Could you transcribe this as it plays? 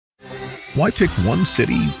Why pick one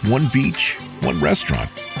city, one beach, one restaurant,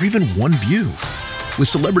 or even one view? With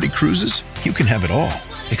Celebrity Cruises, you can have it all.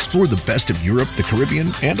 Explore the best of Europe, the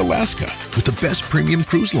Caribbean, and Alaska with the best premium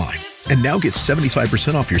cruise line. And now get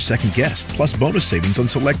 75% off your second guest, plus bonus savings on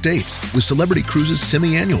select dates with Celebrity Cruises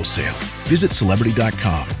semi-annual sale. Visit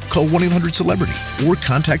Celebrity.com, call 1-800-CELEBRITY, or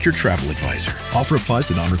contact your travel advisor. Offer applies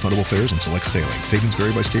to non-refundable fares and select sailing. Savings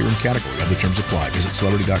vary by state and category. Other terms apply. Visit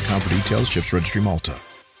Celebrity.com for details. Ships Registry, Malta.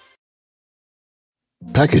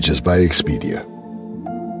 Packages by Expedia.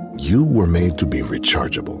 You were made to be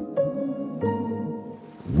rechargeable.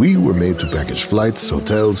 We were made to package flights,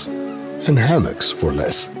 hotels, and hammocks for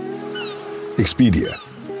less. Expedia.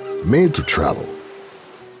 Made to travel.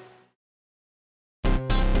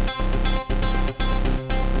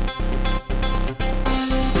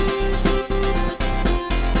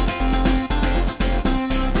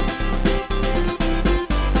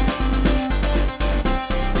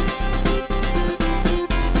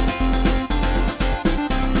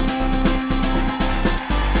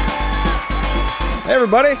 Hey,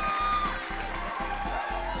 everybody.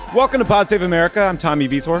 Welcome to Pod Save America. I'm Tommy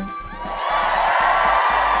Vitor.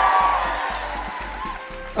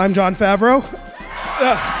 I'm John Favreau.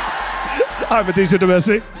 I'm Aditya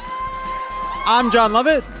Domesi. I'm John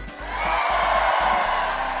Lovett.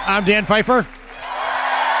 I'm Dan Pfeiffer.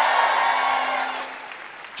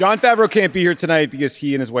 John Favreau can't be here tonight because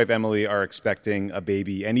he and his wife Emily are expecting a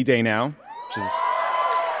baby any day now, which is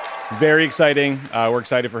very exciting. We're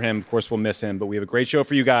excited for him. Of course, we'll miss him, but we have a great show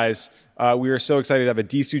for you guys. We are so excited to have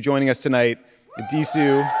Adisu joining us tonight.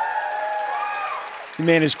 Adisu, he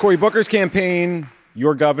managed Cory Booker's campaign,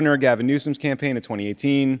 your governor, Gavin Newsom's campaign in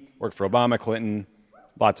 2018, worked for Obama, Clinton,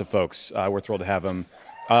 lots of folks. We're thrilled to have him.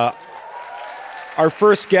 Our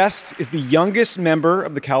first guest is the youngest member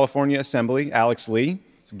of the California Assembly, Alex Lee.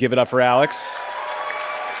 So give it up for Alex.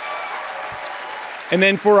 And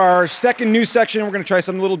then for our second news section, we're going to try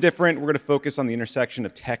something a little different. We're going to focus on the intersection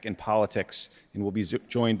of tech and politics. And we'll be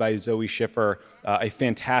joined by Zoe Schiffer, a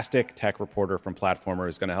fantastic tech reporter from Platformer,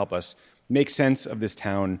 who's going to help us make sense of this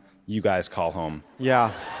town you guys call home.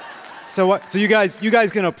 Yeah. So what? So you guys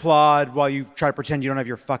can applaud while you try to pretend you don't have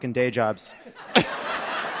your fucking day jobs.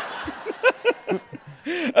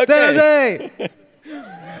 Okay.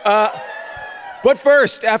 But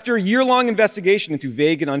first, after a year-long investigation into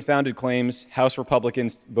vague and unfounded claims, House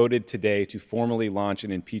Republicans voted today to formally launch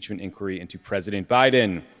an impeachment inquiry into President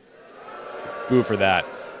Biden. Boo for that.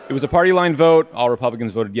 It was a party line vote. All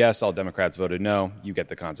Republicans voted yes. All Democrats voted no. You get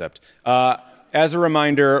the concept. As a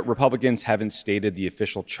reminder, Republicans haven't stated the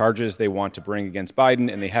official charges they want to bring against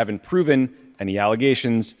Biden, and they haven't proven any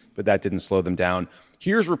allegations, but that didn't slow them down.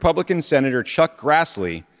 Here's Republican Senator Chuck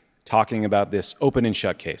Grassley talking about this open and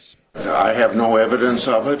shut case. I have no evidence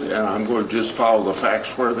of it, and I'm going to just follow the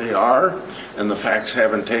facts where they are, and the facts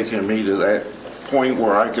haven't taken me to that point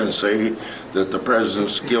where I can say that the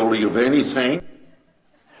president's guilty of anything.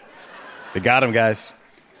 They got him, guys.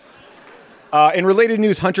 In related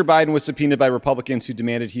news, Hunter Biden was subpoenaed by Republicans who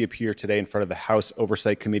demanded he appear today in front of the House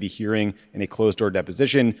Oversight Committee hearing in a closed-door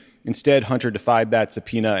deposition. Instead, Hunter defied that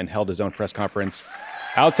subpoena and held his own press conference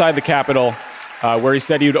outside the Capitol, where he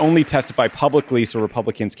said he would only testify publicly so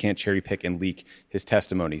Republicans can't cherry-pick and leak his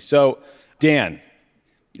testimony. So, Dan,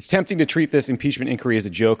 it's tempting to treat this impeachment inquiry as a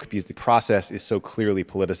joke because the process is so clearly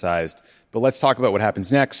politicized. But let's talk about what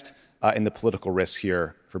happens next and the political risks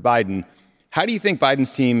here for Biden. How do you think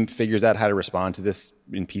Biden's team figures out how to respond to this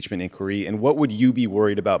impeachment inquiry? And what would you be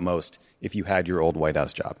worried about most if you had your old White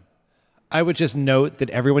House job? I would just note that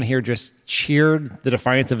everyone here just cheered the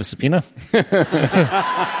defiance of a subpoena.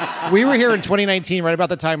 We were here in 2019, right about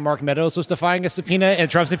the time Mark Meadows was defying a subpoena in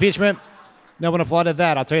Trump's impeachment. No one applauded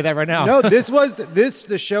that. I'll tell you that right now. No,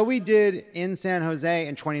 the show we did in San Jose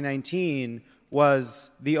in 2019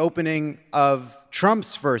 was the opening of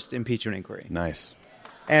Trump's first impeachment inquiry. Nice.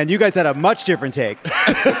 And you guys had a much different take.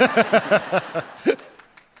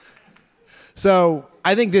 So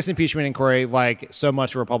I think this impeachment inquiry, like so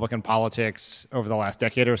much Republican politics over the last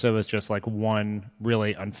decade or so, is just like one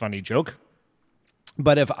really unfunny joke.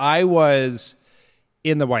 But if I was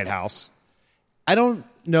in the White House, I don't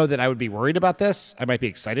know that I would be worried about this. I might be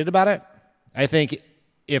excited about it. I think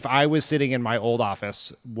if I was sitting in my old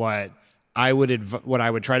office, what I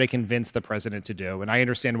would try to convince the president to do, and I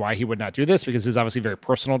understand why he would not do this because this is obviously very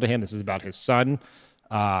personal to him. This is about his son.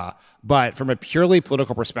 But from a purely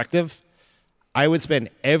political perspective, I would spend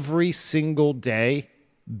every single day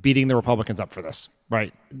beating the Republicans up for this,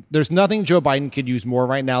 right? There's nothing Joe Biden could use more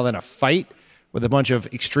right now than a fight with a bunch of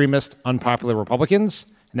extremist, unpopular Republicans,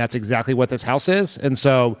 and that's exactly what this House is. And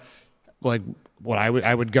so, like, what I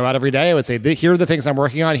would go out every day. I would say, here are the things I'm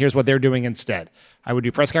working on. Here's what they're doing instead. I would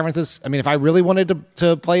do press conferences. I mean, if I really wanted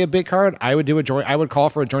to play a big card, I would I would call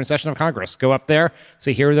for a joint session of Congress. Go up there,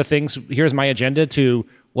 say, here are the things. Here's my agenda to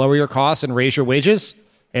lower your costs and raise your wages.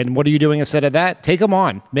 And what are you doing instead of that? Take them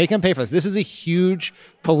on. Make them pay for this. This is a huge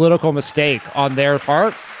political mistake on their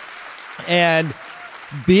part. And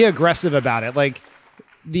be aggressive about it. Like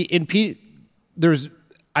there's,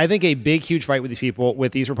 I think, a big, huge fight with these people,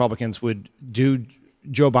 with these Republicans, would do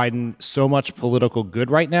Joe Biden so much political good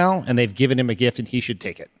right now, and they've given him a gift, and he should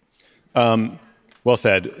take it. Well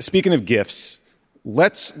said. Speaking of gifts,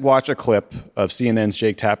 let's watch a clip of CNN's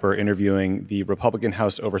Jake Tapper interviewing the Republican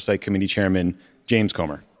House Oversight Committee Chairman, James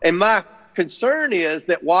Comer. And my concern is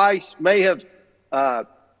that Weiss may have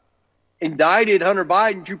indicted Hunter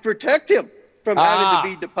Biden to protect him from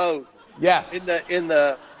having to be deposed. Yes. In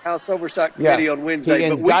the House Oversight Committee on Wednesday. He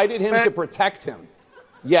indicted him to protect him.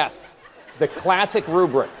 Yes. The classic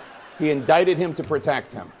rubric. He indicted him to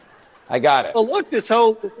protect him. I got it. Well, look, this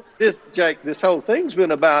whole thing's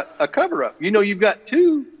been about a cover-up. You know, you've got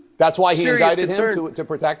two. That's why he indicted concern. him to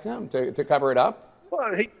protect him, to cover it up?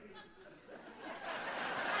 Well,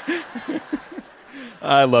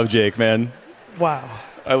 I love Jake, man. Wow.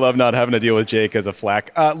 I love not having to deal with Jake as a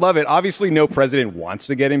flack. Love it. Obviously, no president wants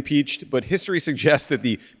to get impeached, but history suggests that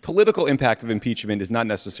the political impact of impeachment is not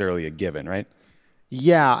necessarily a given, right?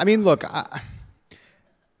 Yeah. I mean, look,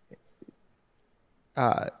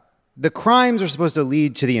 the crimes are supposed to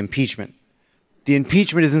lead to the impeachment. The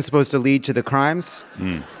impeachment isn't supposed to lead to the crimes.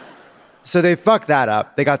 So they fucked that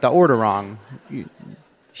up. They got the order wrong.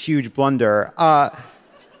 Huge blunder.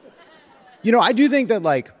 You know, I do think that,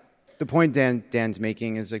 like, the point Dan's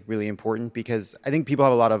making is, like, really important, because I think people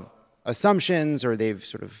have a lot of assumptions, or they've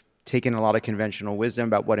sort of taken a lot of conventional wisdom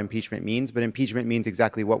about what impeachment means, but impeachment means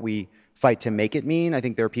exactly what we fight to make it mean. I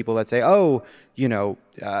think there are people that say, oh, you know,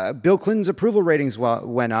 Bill Clinton's approval ratings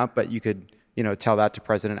went up, but you could, you know, tell that to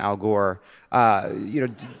President Al Gore.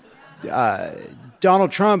 Donald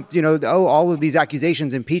Trump, you know, oh, all of these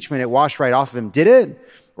accusations, impeachment, it washed right off of him. Did it?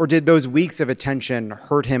 Or did those weeks of attention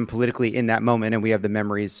hurt him politically in that moment? And we have the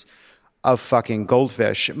memories of fucking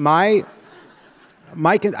Goldfish. I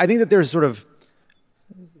think that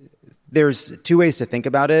there's two ways to think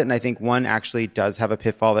about it. And I think one actually does have a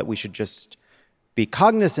pitfall that we should just be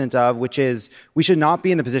cognizant of, which is we should not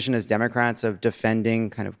be in the position as Democrats of defending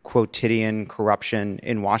kind of quotidian corruption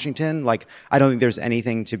in Washington. Like, I don't think there's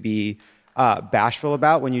anything to be bashful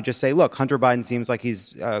about when you just say, look, Hunter Biden seems like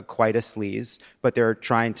he's quite a sleaze, but they're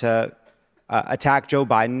trying to attack Joe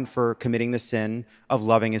Biden for committing the sin of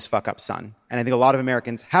loving his fuck-up son. And I think a lot of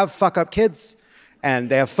Americans have fuck-up kids, and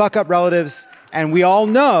they have fuck-up relatives, and we all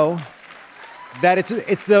know that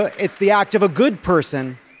it's the act of a good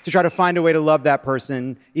person to try to find a way to love that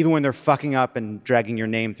person, even when they're fucking up and dragging your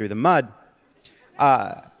name through the mud.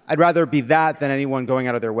 I'd rather be that than anyone going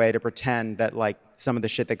out of their way to pretend that, like, some of the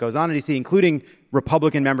shit that goes on in D.C., including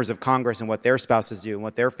Republican members of Congress and what their spouses do and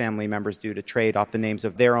what their family members do to trade off the names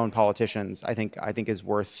of their own politicians, I think is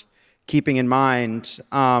worth keeping in mind.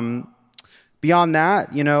 Beyond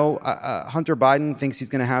that, you know, Hunter Biden thinks he's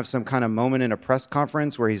going to have some kind of moment in a press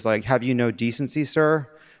conference where he's like, "Have you no decency, sir?"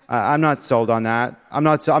 I'm not sold on that. I'm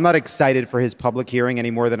not excited for his public hearing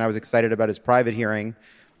any more than I was excited about his private hearing.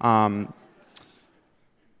 I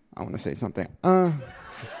want to say something.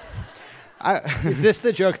 Is this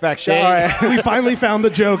the joke backstage? We finally found the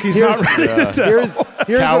joke. He's not ready to tell.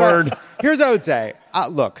 Coward. Here's what I would say.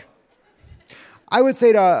 Look, I would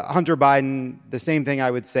say to Hunter Biden the same thing I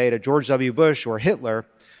would say to George W. Bush or Hitler,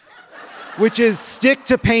 which is stick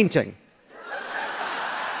to painting.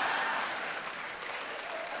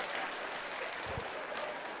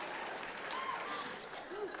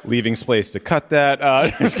 Leaving space to cut that.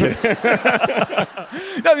 Just kidding.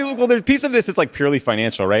 No, I mean, well, there's a piece of this that's like purely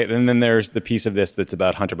financial, right? And then there's the piece of this that's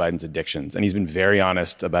about Hunter Biden's addictions. And he's been very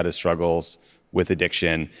honest about his struggles with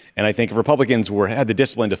addiction. And I think if Republicans had the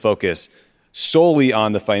discipline to focus solely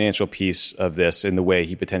on the financial piece of this in the way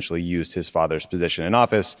he potentially used his father's position in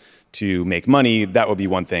office to make money, that would be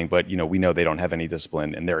one thing. But, you know, we know they don't have any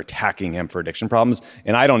discipline and they're attacking him for addiction problems.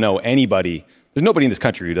 And I don't know anybody, there's nobody in this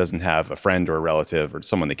country who doesn't have a friend or a relative or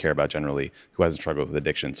someone they care about generally who hasn't struggled with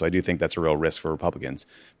addiction. So I do think that's a real risk for Republicans.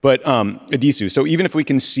 But Adisu, so even if we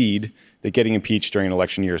concede that getting impeached during an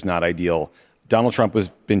election year is not ideal, Donald Trump has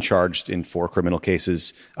been charged in 4 criminal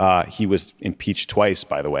cases. He was impeached twice,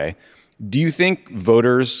 by the way. Do you think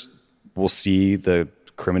voters will see the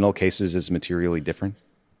criminal cases as materially different?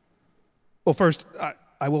 Well, first,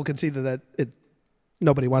 I will concede that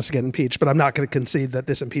nobody wants to get impeached, but I'm not going to concede that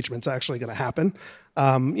this impeachment's actually going to happen.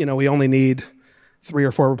 You know, we only need 3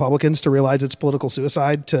 or 4 Republicans to realize it's political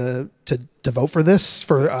suicide to vote for this,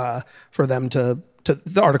 for them to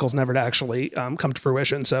the articles never to actually come to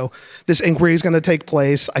fruition. So this inquiry is going to take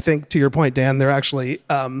place. I think, to your point, Dan, there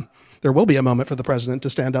will be a moment for the president to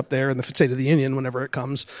stand up there in the State of the Union whenever it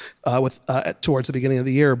comes towards the beginning of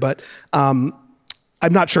the year. But I'm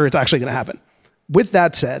not sure it's actually going to happen. With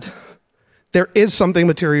that said, there is something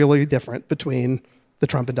materially different between the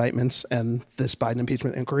Trump indictments and this Biden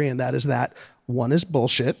impeachment inquiry, and that is that one is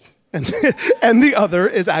bullshit and the other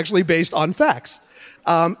is actually based on facts.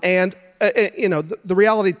 The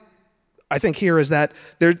reality, I think, here is that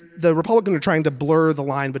the Republicans are trying to blur the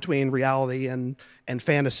line between reality and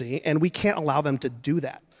fantasy, and we can't allow them to do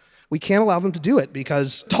that. We can't allow them to do it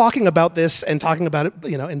because talking about this and talking about it,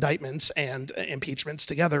 indictments and impeachments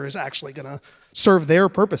together is actually going to serve their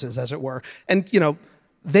purposes, as it were. And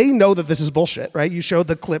they know that this is bullshit, right? You showed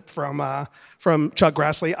the clip from Chuck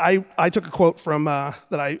Grassley. I took a quote from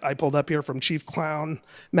that I pulled up here from Chief Clown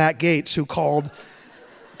Matt Gaetz, who called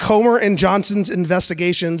Comer and Johnson's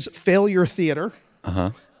investigations failure theater.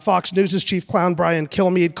 Fox News' Chief Clown Brian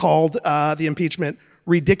Kilmeade called the impeachment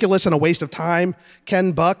ridiculous and a waste of time.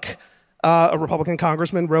 Ken Buck, a Republican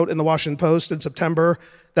congressman, wrote in the Washington Post in September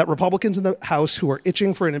that Republicans in the House who are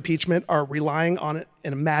itching for an impeachment are relying on an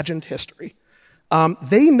imagined history.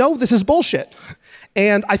 They know this is bullshit.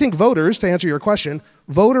 And I think voters, to answer your question,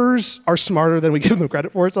 voters are smarter than we give them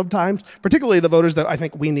credit for sometimes, particularly the voters that I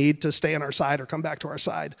think we need to stay on our side or come back to our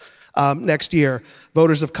side next year.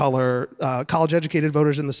 Voters of color, college-educated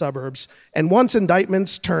voters in the suburbs. And once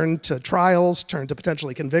indictments turn to trials, turn to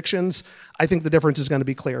potentially convictions, I think the difference is going to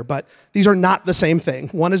be clear. But these are not the same thing.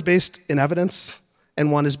 One is based in evidence,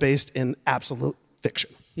 and one is based in absolute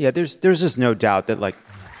fiction. Yeah, there's just no doubt that, like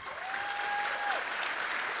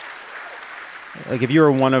if you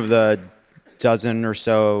were one of the dozen or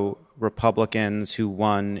so Republicans who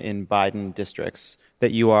won in Biden districts,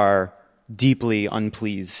 that you are deeply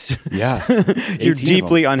unpleased. Yeah. You're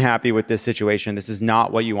deeply unhappy with this situation. This is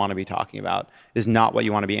not what you want to be talking about. This is not what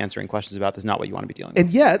you want to be answering questions about. This is not what you want to be dealing with. And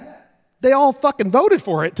yet, they all fucking voted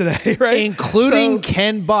for it today, right? Including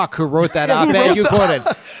Ken Buck, who wrote that op-ed you quoted.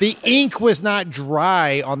 The ink was not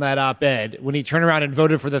dry on that op-ed when he turned around and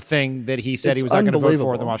voted for the thing that he said he was not going to vote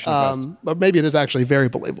for in the Washington Post. But maybe it is actually very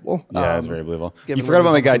believable. Yeah, it's very believable. You forgot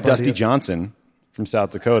about my guy, Dusty Johnson from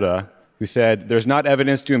South Dakota, who said, there's not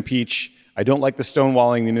evidence to impeach. I don't like the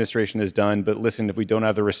stonewalling the administration has done, but listen, if we don't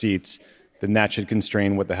have the receipts, then that should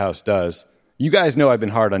constrain what the House does. You guys know I've been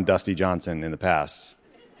hard on Dusty Johnson in the past.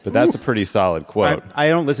 But that's a pretty solid quote. I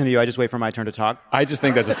don't listen to you. I just wait for my turn to talk. I just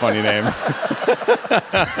think that's a funny name.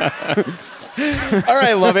 All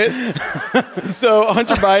right, love it. So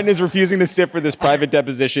Hunter Biden is refusing to sit for this private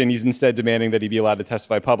deposition. He's instead demanding that he be allowed to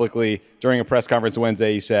testify publicly. During a press conference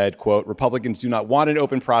Wednesday, he said, quote, Republicans do not want an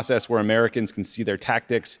open process where Americans can see their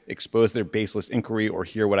tactics, expose their baseless inquiry, or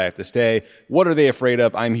hear what I have to say. What are they afraid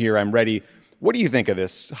of? I'm here. I'm ready. What do you think of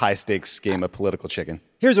this high-stakes game of political chicken?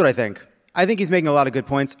 Here's what I think. I think he's making a lot of good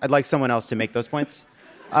points. I'd like someone else to make those points.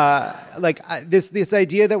 This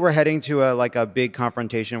idea that we're heading to a big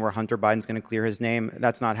confrontation where Hunter Biden's going to clear his name,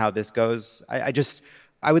 that's not how this goes. I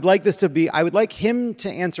would like him to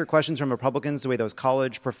answer questions from Republicans the way those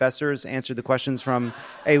college professors answered the questions from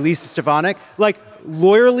Lisa Stefanik. Like,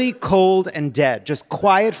 lawyerly, cold, and dead. Just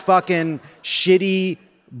quiet, fucking, shitty,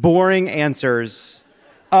 boring answers.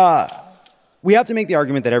 We have to make the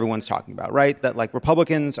argument that everyone's talking about, right? That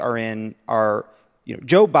Republicans Joe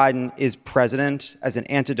Biden is president as an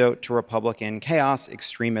antidote to Republican chaos,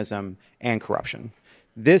 extremism, and corruption.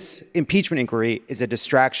 This impeachment inquiry is a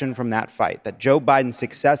distraction from that fight, that Joe Biden's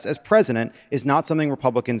success as president is not something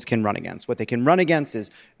Republicans can run against. What they can run against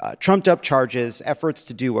is trumped-up charges, efforts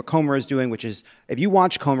to do what Comer is doing, which is, if you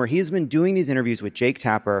watch Comer, he has been doing these interviews with Jake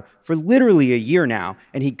Tapper for literally a year now,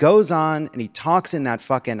 and he goes on and he talks in that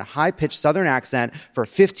fucking high-pitched Southern accent for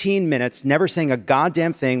 15 minutes, never saying a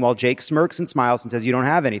goddamn thing, while Jake smirks and smiles and says, you don't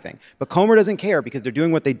have anything. But Comer doesn't care because they're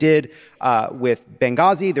doing what they did with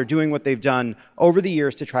Benghazi. They're doing what they've done over the years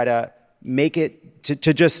to try to make it to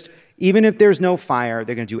just, even if there's no fire,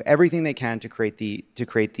 they're going to do everything they can to create the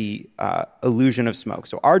illusion of smoke.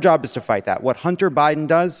 So our job is to fight that. What Hunter Biden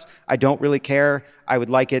does, I don't really care. I would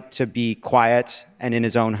like it to be quiet and in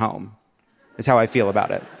his own home, is how I feel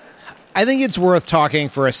about it. I think it's worth talking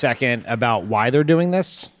for a second about why they're doing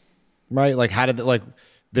this, right?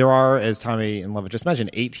 There are, as Tommy and Levitt just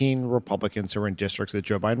mentioned, 18 Republicans who are in districts that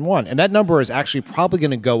Joe Biden won. And that number is actually probably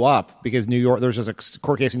going to go up because New York, there's just a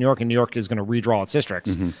court case in New York, and New York is going to redraw its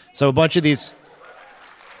districts. Mm-hmm. So a bunch of these...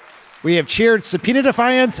 We have cheered subpoena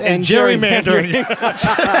defiance and gerrymandering.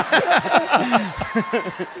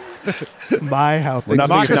 My how things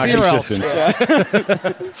Democracy or else.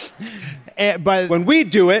 But when we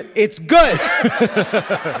do it, it's good.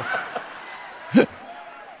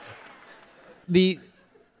 The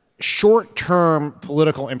short-term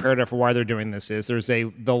political imperative for why they're doing this is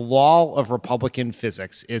the law of Republican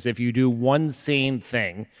physics is if you do one sane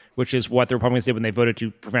thing, which is what the Republicans did when they voted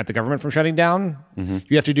to prevent the government from shutting down,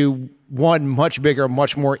 you have to do one much bigger,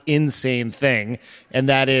 much more insane thing, and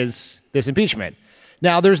that is this impeachment.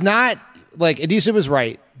 Now, there's not, like, Adisa was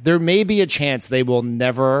right, there may be a chance they will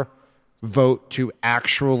never vote to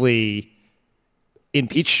actually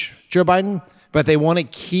impeach Joe Biden, but they want to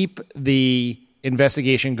keep the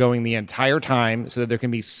investigation going the entire time so that there can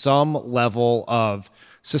be some level of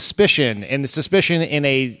suspicion, and suspicion in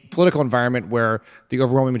a political environment where the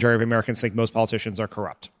overwhelming majority of Americans think most politicians are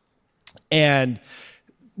corrupt. And,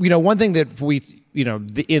 one thing that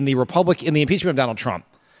in the impeachment of Donald Trump,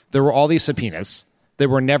 there were all these subpoenas that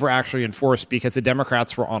were never actually enforced because the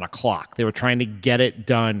Democrats were on a clock. They were trying to get it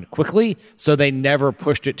done quickly, so they never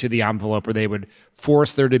pushed it to the envelope where they would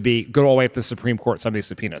force there to go all the way up to the Supreme Court, some of these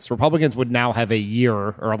subpoenas. Republicans would now have a year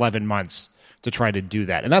or 11 months to try to do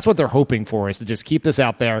that. And that's what they're hoping for, is to just keep this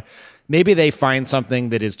out there. Maybe they find something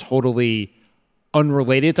that is totally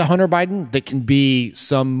unrelated to Hunter Biden that can be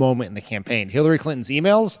some moment in the campaign. Hillary Clinton's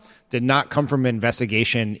emails did not come from an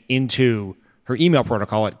investigation into her email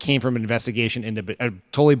protocol. It came from an investigation into a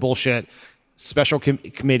totally bullshit special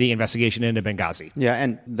committee investigation into Benghazi. Yeah,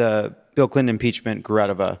 and the Bill Clinton impeachment grew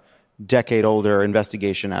out of a decade-older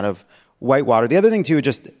investigation out of Whitewater. The other thing, too,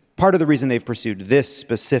 just part of the reason they've pursued this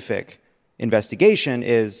specific investigation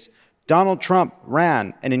is Donald Trump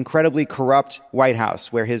ran an incredibly corrupt White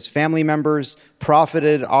House where his family members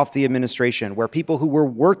profited off the administration, where people who were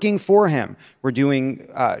working for him were doing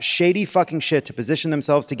shady fucking shit to position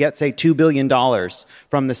themselves to get, say, $2 billion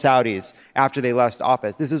from the Saudis after they left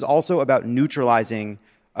office. This is also about neutralizing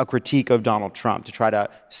a critique of Donald Trump, to try to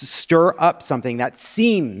stir up something that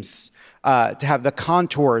seems to have the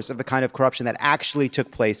contours of the kind of corruption that actually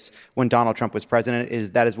took place when Donald Trump was president.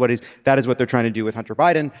 That is what they're trying to do with Hunter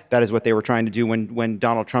Biden. That is what they were trying to do when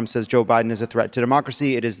Donald Trump says Joe Biden is a threat to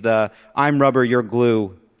democracy. It is the "I'm rubber, you're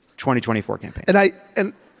glue" 2024 campaign. And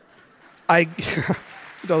I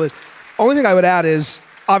the only thing I would add is,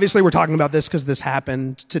 obviously we're talking about this because this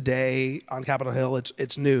happened today on Capitol Hill.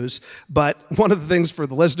 It's news. But one of the things for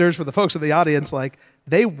the listeners, for the folks in the audience,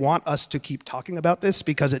 they want us to keep talking about this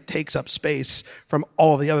because it takes up space from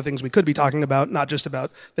all of the other things we could be talking about, not just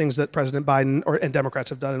about things that President Biden and Democrats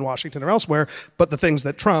have done in Washington or elsewhere, but the things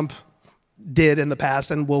that Trump did in the past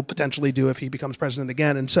and will potentially do if he becomes president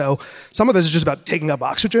again. And so some of this is just about taking up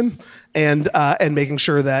oxygen and making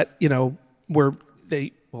sure that,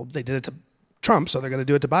 they did it to Trump, so they're going to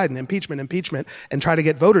do it to Biden. Impeachment, and try to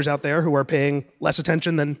get voters out there who are paying less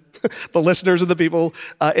attention than the listeners and the people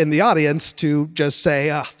in the audience to just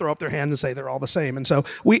say, throw up their hand and say they're all the same. And so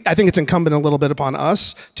I think it's incumbent a little bit upon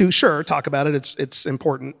us to, talk about it. It's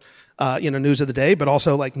important, news of the day, but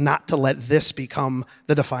also not to let this become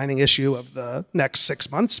the defining issue of the next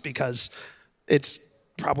 6 months, because it's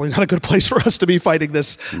probably not a good place for us to be fighting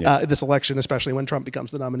this this election, especially when Trump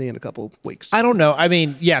becomes the nominee in a couple of weeks. I don't know. I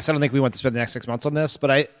mean, yes, I don't think we want to spend the next 6 months on this,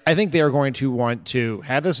 but I think they are going to want to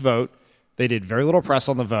have this vote. They did very little press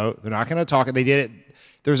on the vote. They're not going to talk. They did it.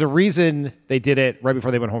 There's a reason they did it right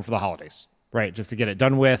before they went home for the holidays, right? Just to get it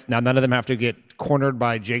done with. Now, none of them have to get cornered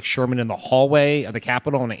by Jake Sherman in the hallway of the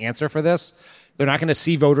Capitol and answer for this. They're not going to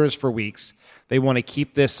see voters for weeks. They want to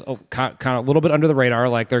keep this kind of a little bit under the radar.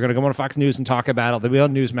 They're going to go on Fox News and talk about it. They'll be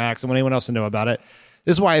on Newsmax and want anyone else to know about it.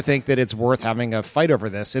 This is why I think that it's worth having a fight over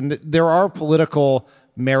this. And there are political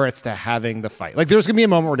merits to having the fight. There's going to be a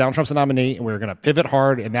moment where Donald Trump's the nominee and we're going to pivot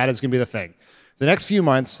hard, and that is going to be the thing. The next few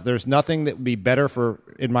months, there's nothing that would be better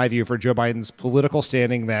in my view, for Joe Biden's political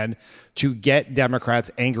standing than to get Democrats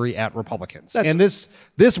angry at Republicans. And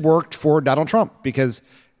this worked for Donald Trump, because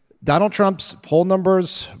Donald Trump's poll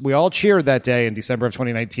numbers, we all cheered that day in December of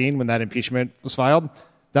 2019 when that impeachment was filed.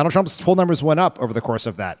 Donald Trump's poll numbers went up over the course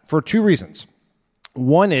of that for two reasons.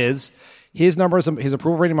 One is his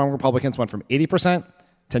approval rating among Republicans went from 80%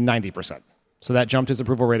 to 90%. So that jumped his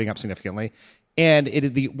approval rating up significantly. And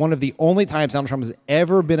it is one of the only times Donald Trump has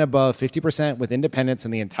ever been above 50% with independents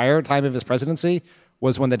in the entire time of his presidency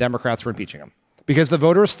was when the Democrats were impeaching him. Because the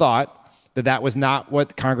voters thought that was not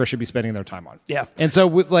what Congress should be spending their time on. Yeah. And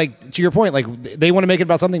so, to your point, they want to make it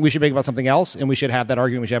about something, we should make it about something else, and we should have that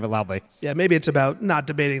argument, we should have it loudly. Yeah, maybe it's about not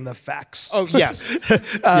debating the facts. Oh, yes.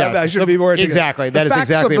 I should be more... Exactly. That is exactly right.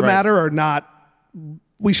 The facts of the matter are not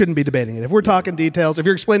we shouldn't be debating it. If we're talking details, if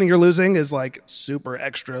you're explaining you're losing is like super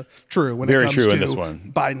extra true when Very it comes true to in this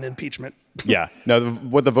one. Biden impeachment. Yeah. No,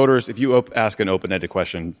 what the voters, if you ask an open-ended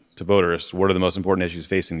question to voters, what are the most important issues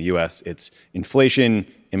facing the U.S.? It's inflation,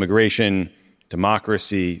 immigration,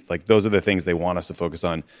 democracy. Like, those are the things they want us to focus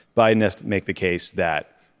on. Biden has to make the case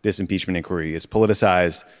that this impeachment inquiry is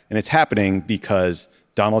politicized, and it's happening because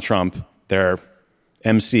Donald Trump, their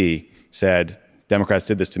MC, said, Democrats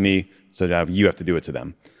did this to me, so now you have to do it to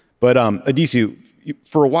them. But Adisu,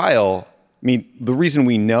 for a while, I mean, the reason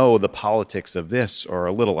we know the politics of this are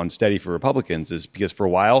a little unsteady for Republicans is because for a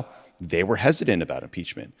while, they were hesitant about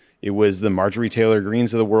impeachment. It was the Marjorie Taylor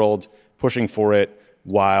Greens of the world pushing for it,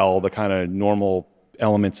 while the kind of normal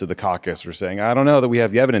elements of the caucus were saying, I don't know that we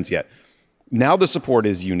have the evidence yet. Now the support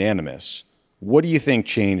is unanimous. What do you think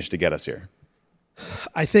changed to get us here?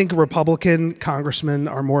 I think Republican congressmen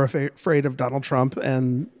are more afraid of Donald Trump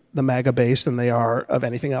and the MAGA base than they are of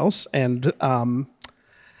anything else. And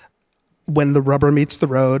when the rubber meets the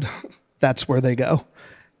road, that's where they go.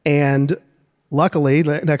 And luckily,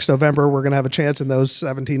 next November, we're going to have a chance in those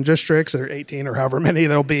 17 districts or 18 or however many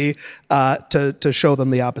there'll be to show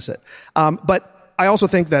them the opposite. But I also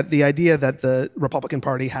think that the idea that the Republican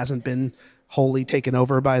Party hasn't been wholly taken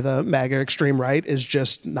over by the MAGA extreme right is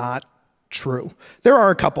just not true. There are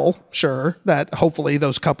a couple, sure, that hopefully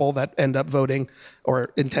those couple that end up voting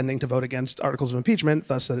or intending to vote against articles of impeachment,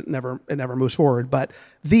 thus that it never moves forward. But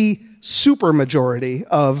the supermajority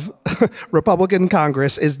of Republican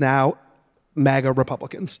Congress is now MAGA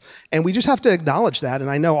Republicans. And we just have to acknowledge that. And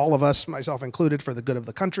I know all of us, myself included, for the good of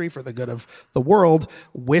the country, for the good of the world,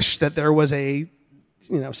 wish that there was a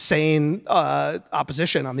sane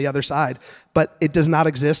opposition on the other side. But it does not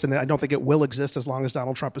exist, and I don't think it will exist as long as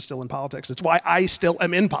Donald Trump is still in politics. It's why I still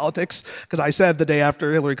am in politics, because I said the day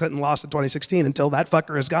after Hillary Clinton lost in 2016, until that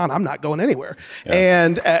fucker is gone, I'm not going anywhere. Yeah.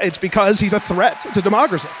 And it's because he's a threat to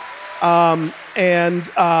democracy. But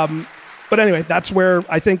anyway, that's where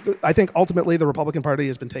I think ultimately the Republican Party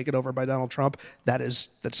has been taken over by Donald Trump. That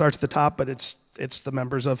starts at the top, but it's the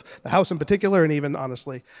members of the House in particular, and even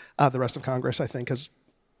honestly the rest of Congress, I think, because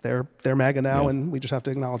they're MAGA now, and we just have to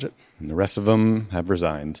acknowledge it. And the rest of them have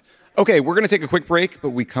resigned. Okay, we're going to take a quick break, but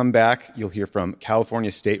when we come back, you'll hear from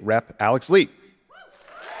California State Rep Alex Lee.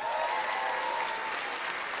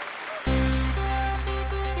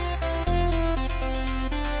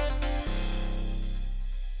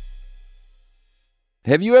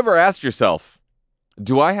 Have you ever asked yourself,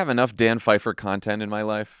 do I have enough Dan Pfeiffer content in my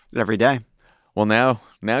life? Every day. Well, now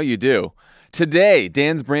you do. Today,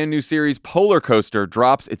 Dan's brand new series, Polar Coaster,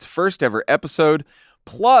 drops its first ever episode.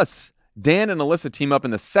 Plus, Dan and Alyssa team up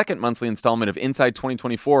in the second monthly installment of Inside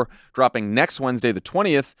 2024, dropping next Wednesday, the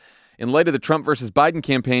 20th. In light of the Trump versus Biden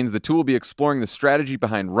campaigns, the two will be exploring the strategy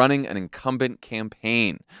behind running an incumbent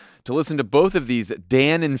campaign. To listen to both of these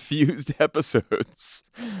Dan-infused episodes,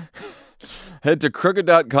 head to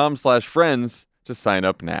crooked.com/friends to sign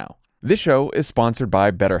up now. This show is sponsored by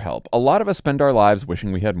BetterHelp. A lot of us spend our lives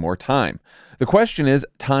wishing we had more time. The question is,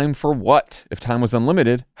 time for what? If time was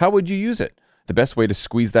unlimited, how would you use it? The best way to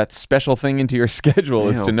squeeze that special thing into your schedule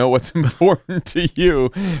is to know what's important to you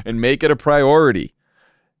and make it a priority.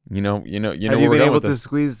 Have you been able to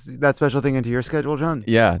squeeze that special thing into your schedule, John?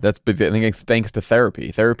 Yeah, I think it's thanks to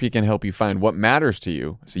therapy. Therapy can help you find what matters to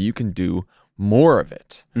you so you can do more of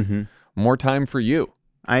it. Mm-hmm. More time for you.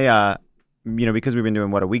 Because we've been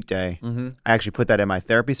doing a weekday, I actually put that in my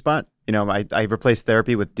therapy spot. I replaced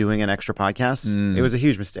therapy with doing an extra podcast. It was a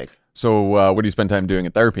huge mistake. So what do you spend time doing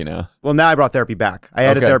at therapy now? Well, now I brought therapy back. I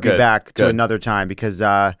added therapy back to another time because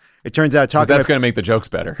it turns out that's going to make the jokes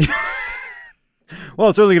better. Well,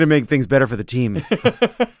 it's certainly going to make things better for the team.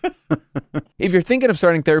 If you're thinking of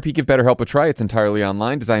starting therapy, give BetterHelp a try. It's entirely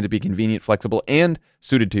online, designed to be convenient, flexible, and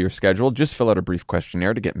suited to your schedule. Just fill out a brief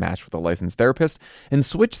questionnaire to get matched with a licensed therapist and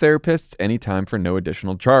switch therapists anytime for no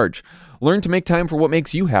additional charge. Learn to make time for what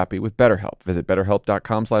makes you happy with BetterHelp. Visit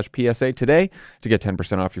BetterHelp.com/PSA today to get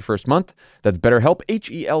 10% off your first month. That's BetterHelp,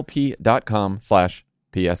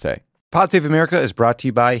 HELP.com/PSA. Pod Save America is brought to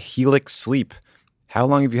you by Helix Sleep. How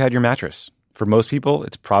long have you had your mattress? For most people,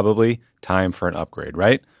 it's probably time for an upgrade,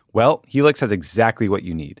 right? Well, Helix has exactly what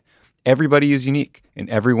you need. Everybody is unique, and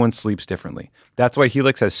everyone sleeps differently. That's why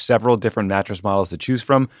Helix has several different mattress models to choose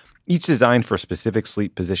from, each designed for specific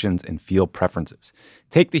sleep positions and feel preferences.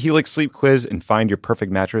 Take the Helix Sleep Quiz and find your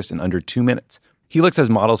perfect mattress in under 2 minutes. Helix has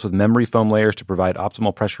models with memory foam layers to provide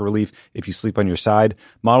optimal pressure relief if you sleep on your side,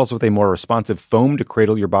 models with a more responsive foam to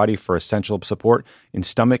cradle your body for essential support in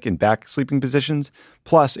stomach and back sleeping positions,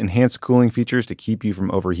 plus enhanced cooling features to keep you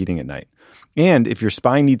from overheating at night. And if your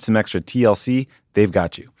spine needs some extra TLC, they've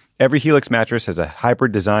got you. Every Helix mattress has a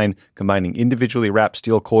hybrid design combining individually wrapped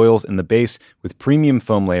steel coils in the base with premium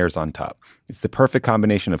foam layers on top. It's the perfect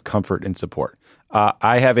combination of comfort and support.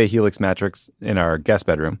 I have a Helix mattress in our guest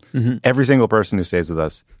bedroom. Mm-hmm. Every single person who stays with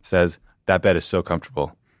us says, that bed is so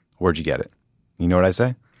comfortable. Where'd you get it? You know what I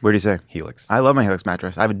say? Where do you say? Helix. I love my Helix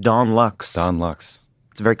mattress. I have a Dawn Luxe. Dawn Luxe.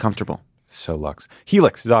 It's very comfortable. So Luxe.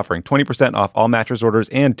 Helix is offering 20% off all mattress orders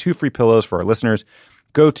and 2 free pillows for our listeners.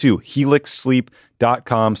 Go to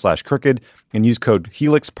helixsleep.com/crooked and use code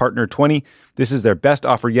HelixPartner20. This is their best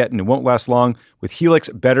offer yet, and it won't last long. With Helix,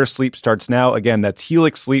 better sleep starts now. Again, that's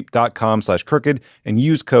helixsleep.com/crooked and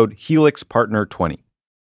use code HelixPartner20.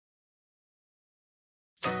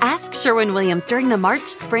 Ask Sherwin-Williams during the March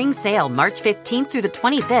Spring Sale, March 15th through the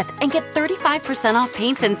 25th, and get 35% off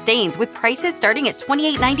paints and stains with prices starting at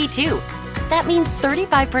 $28.92. That means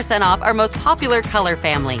 35% off our most popular color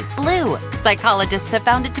family, blue. Psychologists have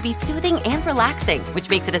found it to be soothing and relaxing, which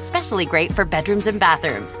makes it especially great for bedrooms and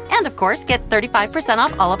bathrooms. And of course, get 35%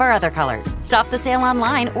 off all of our other colors. Shop the sale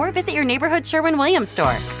online or visit your neighborhood Sherwin-Williams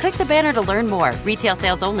store. Click the banner to learn more. Retail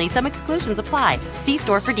sales only. Some exclusions apply. See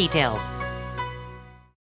store for details.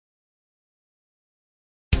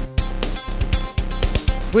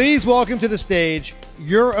 Please welcome to the stage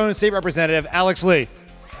your own state representative, Alex Lee.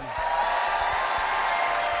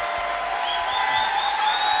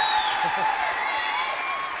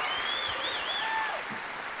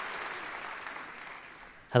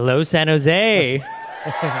 Hello, San Jose.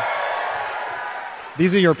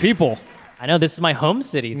 These are your people. I know, this is my home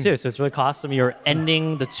city, too, so it's really awesome. You're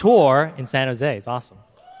ending the tour in San Jose. It's awesome.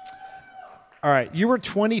 All right, you were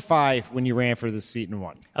 25 when you ran for this seat and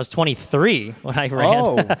won. I was 23 when I ran.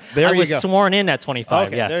 Oh, there you go. I was sworn in at 25,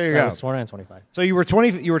 okay, yes. There you go. I was sworn in at 25. So you were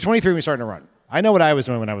 23 when you started to run. I know what I was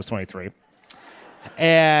doing when I was 23.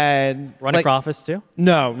 And running for office, too?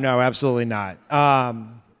 No, absolutely not.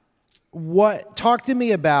 Talk to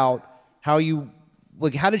me about how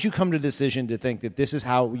did you come to the decision to think that this is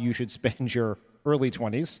how you should spend your early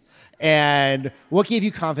 20s? And what gave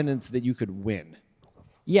you confidence that you could win?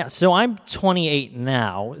 Yeah, so I'm 28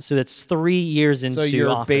 now, so that's 3 years into office. So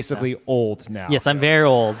you're basically old now. Yes, I'm very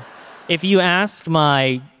old. If you ask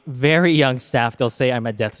my very young staff, they'll say I'm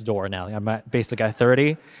at death's door now. I'm basically at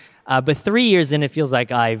 30. But 3 years in, it feels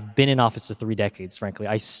like I've been in office for 3 decades, frankly.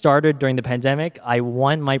 I started during the pandemic. I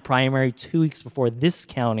won my primary 2 weeks before this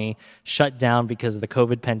county shut down because of the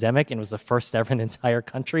COVID pandemic, and it was the first ever in the entire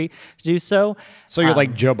country to do so. So you're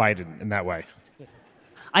like Joe Biden in that way.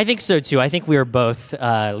 I think so, too. I think we were both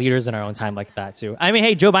leaders in our own time like that, too. I mean,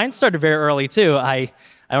 hey, Joe Biden started very early, too. I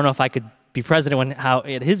don't know if I could be president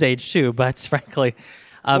at his age, too, but frankly...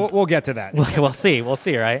 we'll get to that. We'll see,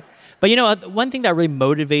 right? But, one thing that really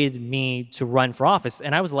motivated me to run for office,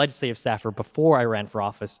 and I was a legislative staffer before I ran for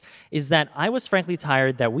office, is that I was frankly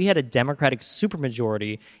tired that we had a Democratic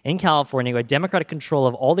supermajority in California, a Democratic control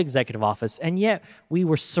of all the executive office, and yet we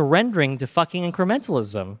were surrendering to fucking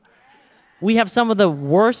incrementalism. We have some of the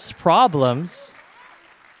worst problems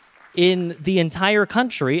in the entire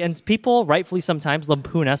country, and people rightfully sometimes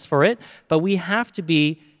lampoon us for it, but we have to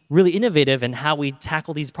be really innovative in how we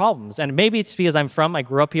tackle these problems. And maybe it's because I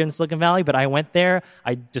grew up here in Silicon Valley, but I went there,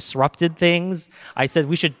 I disrupted things. I said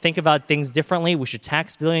we should think about things differently. We should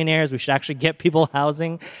tax billionaires. We should actually get people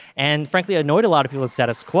housing. And frankly, I annoyed a lot of people with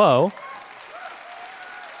status quo.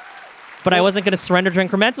 But I wasn't going to surrender to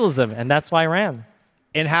incrementalism, and that's why I ran.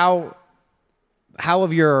 And how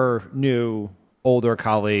have your new older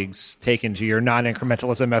colleagues taken to your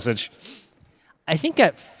non-incrementalism message? I think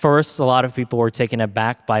at first a lot of people were taken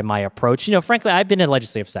aback by my approach. Frankly, I've been a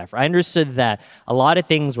legislative staffer. I understood that a lot of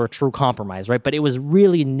things were true compromise, right? But it was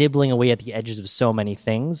really nibbling away at the edges of so many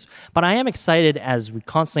things. But I am excited as we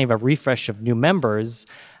constantly have a refresh of new members.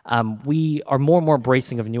 We are more and more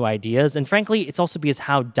embracing of new ideas. And frankly, it's also because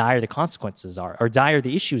how dire the consequences are, or dire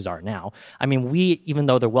the issues are now. I mean, we, even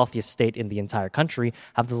though the wealthiest state in the entire country,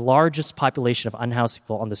 have the largest population of unhoused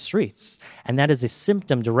people on the streets. And that is a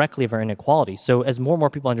symptom directly of our inequality. So as more and more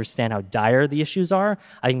people understand how dire the issues are,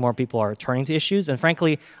 I think more people are turning to issues. And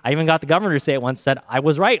frankly, I even got the governor to say it once that I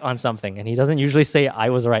was right on something. And he doesn't usually say I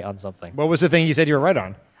was right on something. What was the thing you said you were right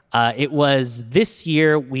on? It was this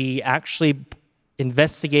year we actually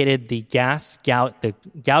investigated the the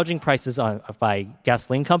gouging prices by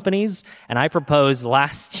gasoline companies, and I proposed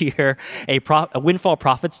last year a windfall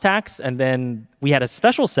profits tax, and then we had a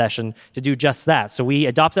special session to do just that. So we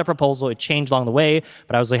adopted that proposal. It changed along the way,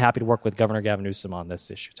 but I was really happy to work with Governor Gavin Newsom on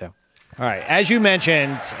this issue too. All right. As you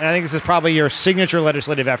mentioned, and I think this is probably your signature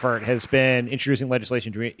legislative effort, has been introducing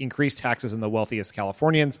legislation to increase taxes on the wealthiest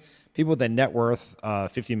Californians, people with a net worth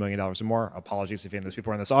 $50 million or more. Apologies if any of those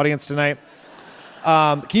people are in this audience tonight.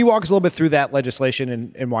 Can you walk us a little bit through that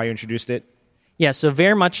legislation and why you introduced it? Yeah, so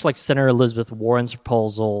very much like Senator Elizabeth Warren's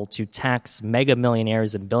proposal to tax mega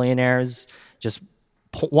millionaires and billionaires, just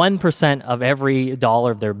 1% of every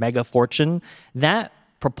dollar of their mega fortune, that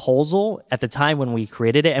proposal at the time when we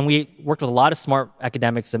created it, and we worked with a lot of smart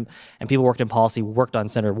academics and people worked in policy, worked on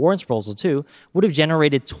Senator Warren's proposal too, would have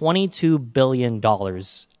generated $22 billion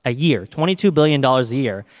a year, $22 billion a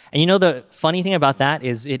year. And you know, the funny thing about that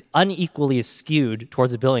is it unequally is skewed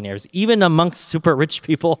towards the billionaires, even amongst super rich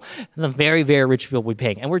people, the very, very rich people we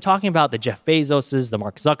paying. And we're talking about the Jeff Bezoses, the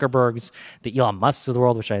Mark Zuckerbergs, the Elon Musks of the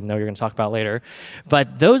world, which I know you're going to talk about later.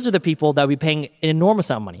 But those are the people that will be paying an enormous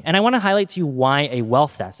amount of money. And I want to highlight to you why a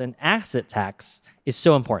wealth tax, an asset tax, is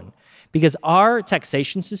so important. Because our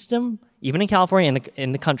taxation system, even in California and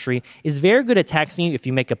in the country, is very good at taxing you if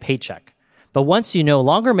you make a paycheck. But once you no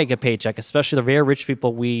longer make a paycheck, especially the very rich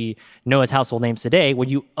people we know as household names today, when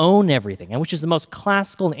you own everything, and which is the most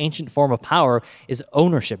classical and ancient form of power, is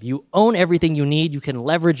ownership. You own everything you need. You can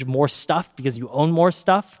leverage more stuff because you own more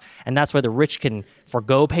stuff. And that's why the rich can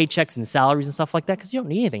forgo paychecks and salaries and stuff like that, because you don't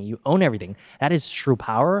need anything. You own everything. That is true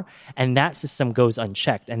power. And that system goes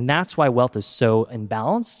unchecked. And that's why wealth is so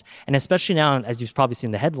imbalanced. And especially now, as you've probably seen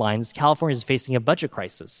in the headlines, California is facing a budget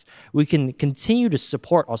crisis. We can continue to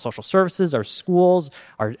support our social services, our schools,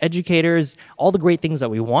 our educators, all the great things that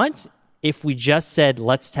we want, if we just said,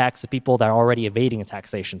 let's tax the people that are already evading a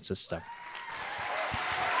taxation system.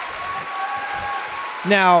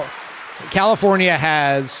 Now, California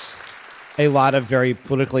has a lot of very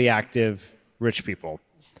politically active rich people.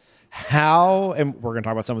 How, and we're going to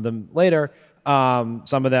talk about some of them later,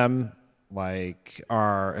 some of them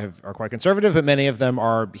are quite conservative, but many of them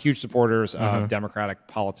are huge supporters of Democratic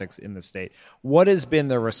politics in the state. What has been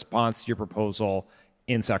the response to your proposal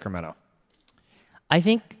in Sacramento? I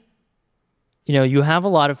think, you have a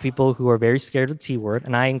lot of people who are very scared of the T word,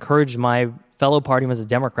 and I encourage my fellow party members as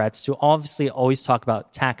Democrats to obviously always talk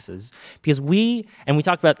about taxes, because you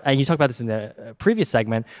talked about this in the previous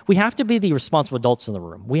segment, we have to be the responsible adults in the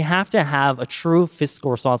room. We have to have a true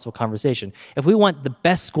fiscal responsible conversation. If we want the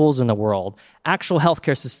best schools in the world, actual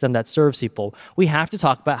healthcare system that serves people, we have to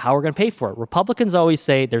talk about how we're going to pay for it. Republicans always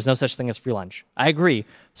say there's no such thing as free lunch. I agree.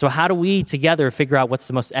 So how do we together figure out what's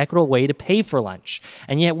the most equitable way to pay for lunch?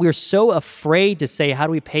 And yet we're so afraid to say, how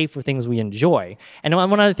do we pay for things we enjoy? And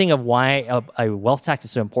one other thing of why a wealth tax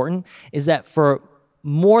is so important is that for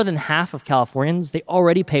more than half of Californians, they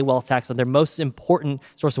already pay wealth tax on their most important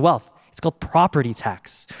source of wealth. It's called property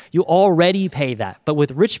tax. You already pay that. But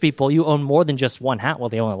with rich people, you own more than just one house. Well,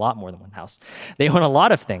 they own a lot more than one house. They own a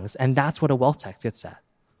lot of things, and that's what a wealth tax gets at.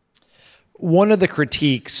 One of the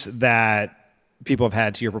critiques that people have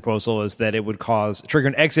had to your proposal is that it would trigger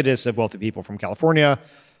an exodus of wealthy people from California,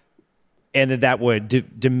 and that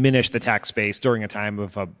would diminish the tax base during a time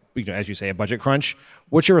of, as you say, a budget crunch.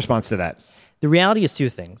 What's your response to that? The reality is two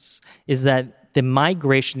things, is that the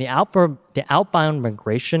migration, the outbound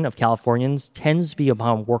migration of Californians tends to be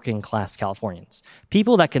among working class Californians.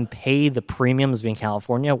 People that can pay the premiums in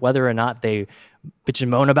California, whether or not they bitch and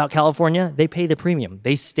moan about California, they pay the premium.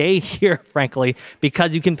 They stay here, frankly,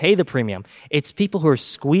 because you can pay the premium. It's people who are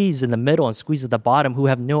squeezed in the middle and squeezed at the bottom who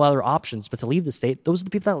have no other options but to leave the state. Those are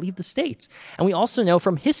the people that leave the state. And we also know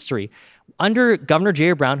from history, under Governor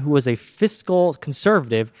Jerry Brown, who was a fiscal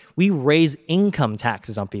conservative, we raised income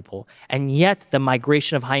taxes on people. And yet the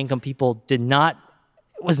migration of high-income people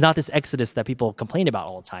was not this exodus that people complain about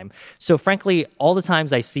all the time. So frankly, all the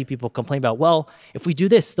times I see people complain about, well, if we do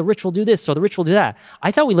this, the rich will do this, or the rich will do that.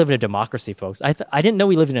 I thought we lived in a democracy, folks. I didn't know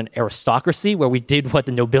we lived in an aristocracy where we did what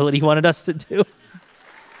the nobility wanted us to do.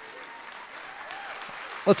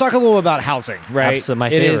 Let's talk a little about housing, right? Absolutely, my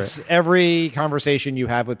favorite. It is every conversation you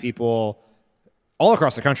have with people all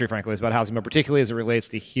across the country, frankly, is about housing, but particularly as it relates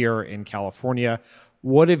to here in California.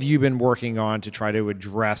 What have you been working on to try to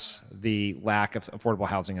address the lack of affordable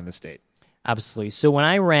housing in the state? Absolutely. So when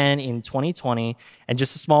I ran in 2020, and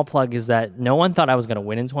just a small plug is that no one thought I was going to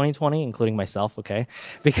win in 2020, including myself, okay?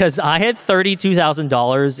 Because I had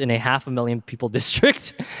 $32,000 in a 500,000 people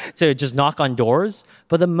district to just knock on doors.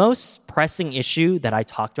 But the most pressing issue that I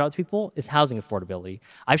talked about to people is housing affordability.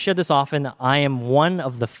 I've shared this often. I am one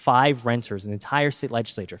of the 5 renters in the entire state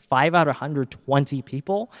legislature, 5 out of 120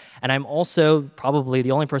 people. And I'm also probably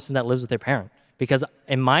the only person that lives with their parent. Because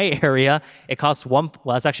in my area, it costs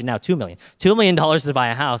it's actually now $2 million. $2 million to buy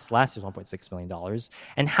a house. Last year was $1.6 million.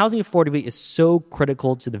 And housing affordability is so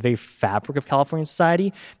critical to the very fabric of California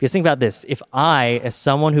society. Because think about this. If I, as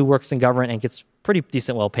someone who works in government and gets pretty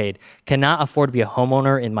decent well paid, cannot afford to be a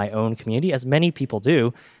homeowner in my own community, as many people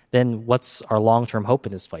do, then what's our long-term hope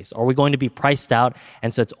in this place? Are we going to be priced out,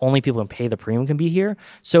 and so it's only people who can pay the premium can be here?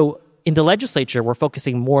 So in the legislature, we're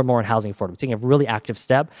focusing more and more on housing affordability, taking a really active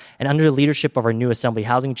step. And under the leadership of our new Assembly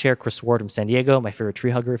Housing Chair, Chris Ward from San Diego, my favorite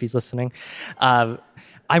tree hugger if he's listening, I'm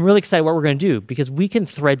really excited what we're going to do because we can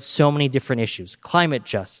thread so many different issues: climate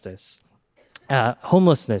justice,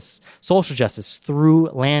 homelessness, social justice, through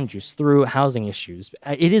land use, through housing issues.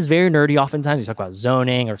 It is very nerdy oftentimes. You talk about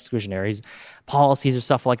zoning or exclusionary policies or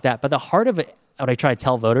stuff like that. But the heart of it, what I try to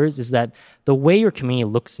tell voters, is that the way your community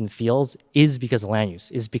looks and feels is because of land use,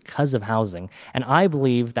 is because of housing. And I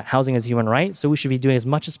believe that housing is a human right, so we should be doing as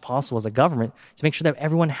much as possible as a government to make sure that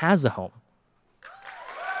everyone has a home.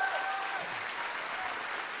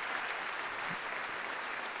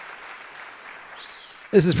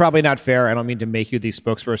 This is probably not fair. I don't mean to make you the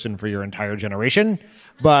spokesperson for your entire generation,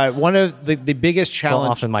 but one of the biggest challenges...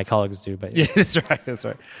 Well, often my colleagues do, but... Yeah, that's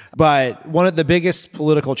right. But one of the biggest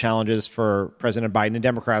political challenges for President Biden and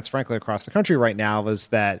Democrats, frankly, across the country right now is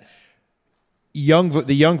that the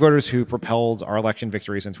young voters who propelled our election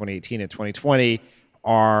victories in 2018 and 2020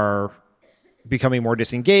 are becoming more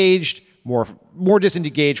disengaged, more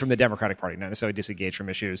disengaged from the Democratic Party, not necessarily disengaged from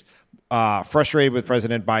issues, frustrated with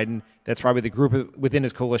President Biden. That's probably the group within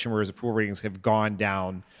his coalition where his approval ratings have gone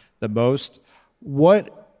down the most.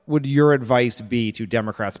 What would your advice be to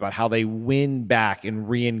Democrats about how they win back and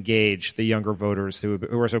re-engage the younger voters who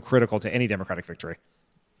are so critical to any Democratic victory?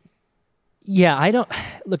 Yeah, I don't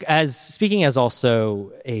look speaking as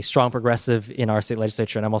also a strong progressive in our state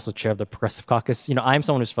legislature, and I'm also chair of the Progressive Caucus. I'm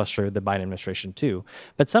someone who's frustrated with the Biden administration too.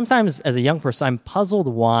 But sometimes as a young person, I'm puzzled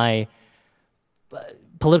why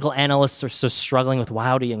political analysts are so struggling with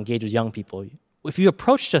how to engage with young people. If you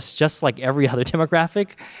approached us just like every other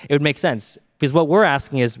demographic, it would make sense. Because what we're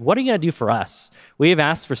asking is, what are you going to do for us? We have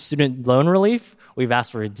asked for student loan relief. We've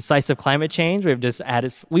asked for decisive climate change. We've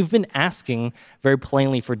been asking very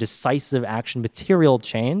plainly for decisive action, material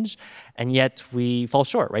change, and yet we fall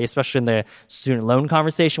short, right? Especially in the student loan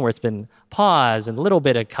conversation where it's been pause and a little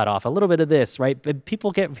bit of cutoff, a little bit of this, right? But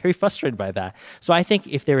people get very frustrated by that. So I think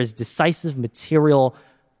if there is decisive material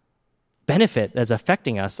benefit that's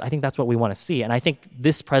affecting us, I think that's what we want to see. And I think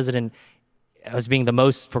this president, as being the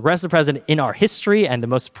most progressive president in our history and the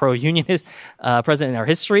most pro-unionist president in our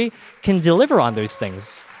history, can deliver on those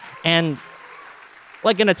things. And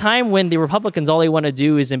like in a time when the Republicans, all they want to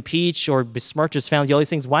do is impeach or besmirch his family, all these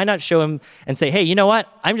things, why not show him and say, hey, you know what?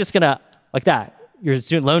 I'm just going to, like that. Your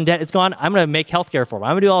student loan debt is gone. I'm going to make healthcare for them.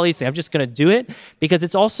 I'm going to do all these things. I'm just going to do it because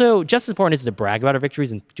it's also just as important as to brag about our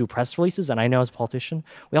victories and do press releases. And I know as a politician,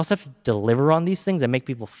 we also have to deliver on these things and make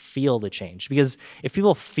people feel the change. Because if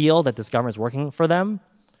people feel that this government is working for them,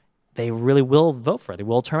 they really will vote for it. They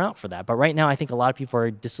will turn out for that. But right now, I think a lot of people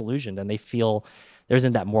are disillusioned and they feel there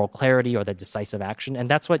isn't that moral clarity or that decisive action. And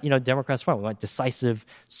that's what, Democrats want. We want decisive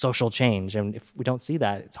social change. And if we don't see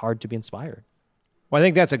that, it's hard to be inspired. Well, I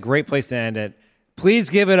think that's a great place to end it. Please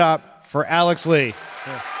give it up for Alex Lee.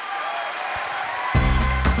 Yeah.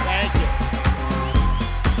 Thank you.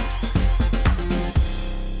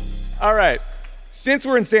 All right. Since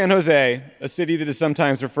we're in San Jose, a city that is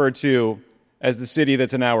sometimes referred to as the city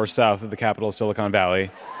that's an hour south of the capital of Silicon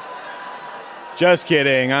Valley. Just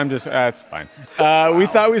kidding. That's fine. We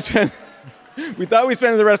thought we'd spend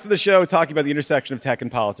the rest of the show talking about the intersection of tech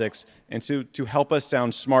and politics. And to help us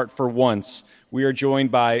sound smart for once, we are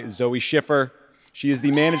joined by Zoe Schiffer. She is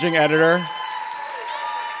the managing editor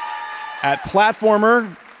at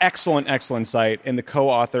Platformer, excellent site, and the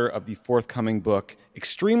co-author of the forthcoming book,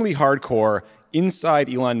 Extremely Hardcore,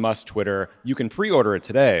 Inside Elon Musk Twitter. You can pre-order it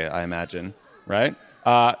today, I imagine, right?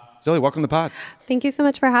 Zoe, welcome to the pod. Thank you so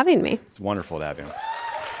much for having me. It's wonderful to have you.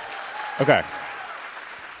 Okay.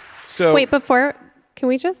 So wait, can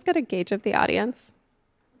we just get a gauge of the audience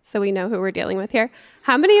so we know who we're dealing with here?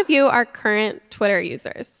 How many of you are current Twitter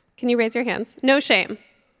users? Can you raise your hands? No shame.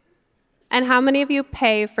 And how many of you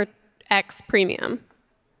pay for X Premium?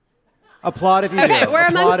 Applaud if you do. Okay, we're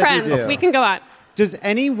among friends. We can go on. Does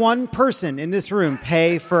any one person in this room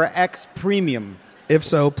pay for X Premium? If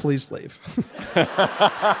so, please leave.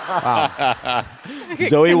 Wow.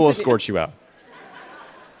 Zoe will escort you out.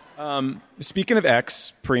 Speaking of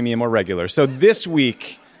X, Premium or regular, so this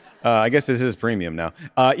week, I guess this is premium now.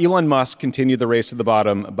 Elon Musk continued the race to the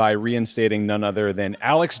bottom by reinstating none other than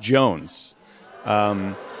Alex Jones.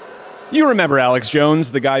 You remember Alex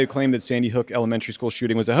Jones, the guy who claimed that Sandy Hook Elementary School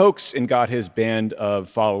shooting was a hoax and got his band of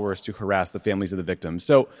followers to harass the families of the victims.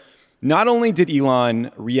 So not only did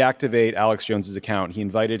Elon reactivate Alex Jones's account, he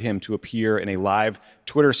invited him to appear in a live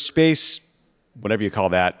Twitter space, whatever you call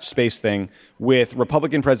that, space thing, with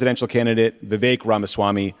Republican presidential candidate Vivek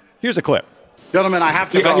Ramaswamy. Here's a clip. Gentlemen, I have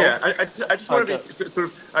to go. Yeah, I just want to be sort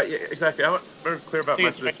of exactly. I want to be clear about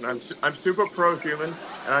my position. I'm super pro-human,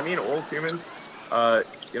 and I mean all humans.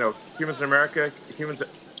 Humans in America, humans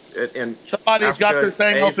in Somebody's Africa, got their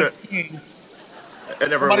thing Asia, open.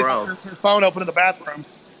 and everywhere else. Somebody's got their phone open in the bathroom.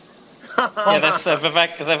 Yeah, that's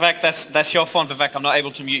Vivek. Vivek, that's your phone, Vivek. I'm not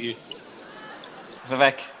able to mute you.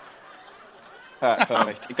 Vivek.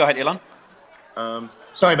 Perfect. Go ahead, Elon.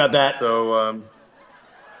 Sorry about that. So,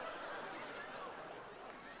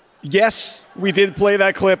 yes, we did play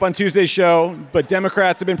that clip on Tuesday's show, but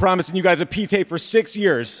Democrats have been promising you guys a P-tape for 6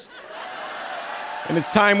 years. And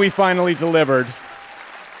it's time we finally delivered.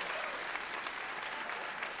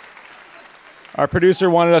 Our producer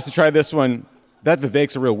wanted us to try this one. That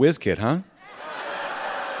Vivek's a real whiz kid, huh?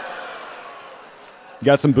 You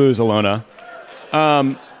got some booze, Alona.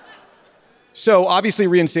 So obviously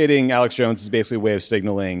reinstating Alex Jones is basically a way of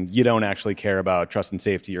signaling you don't actually care about trust and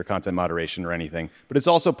safety or content moderation or anything. But it's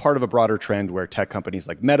also part of a broader trend where tech companies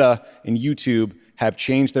like Meta and YouTube have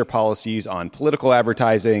changed their policies on political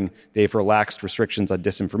advertising. They've relaxed restrictions on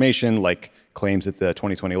disinformation, like claims that the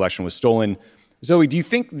 2020 election was stolen. Zoe, do you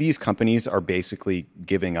think these companies are basically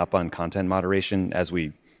giving up on content moderation as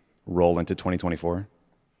we roll into 2024?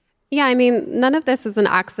 Yeah, I mean, none of this is an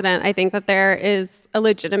accident. I think that there is a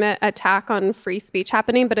legitimate attack on free speech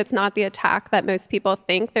happening, but it's not the attack that most people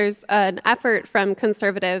think. There's an effort from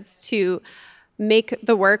conservatives to make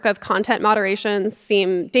the work of content moderation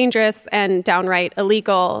seem dangerous and downright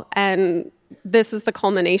illegal, and this is the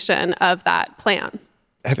culmination of that plan.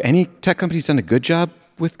 Have any tech companies done a good job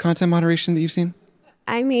with content moderation that you've seen?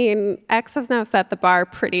 I mean, X has now set the bar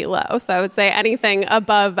pretty low. So I would say anything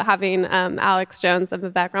above having Alex Jones and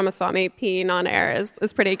Vivek Ramaswamy peeing on air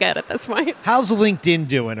is pretty good at this point. How's LinkedIn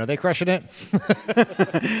doing? Are they crushing it?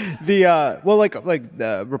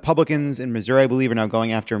 The Republicans in Missouri, I believe, are now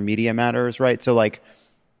going after Media Matters, right? So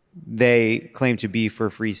they claim to be for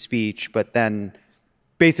free speech, but then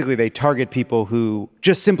basically they target people who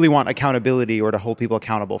just simply want accountability or to hold people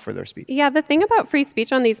accountable for their speech. Yeah, the thing about free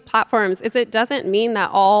speech on these platforms is it doesn't mean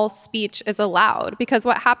that all speech is allowed, because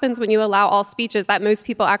what happens when you allow all speech is that most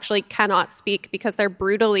people actually cannot speak because they're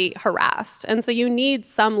brutally harassed. And so you need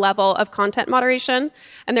some level of content moderation.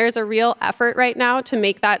 And there's a real effort right now to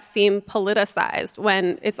make that seem politicized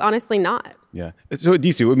when it's honestly not. Yeah. So,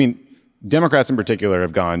 Disu, I mean, Democrats in particular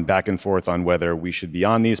have gone back and forth on whether we should be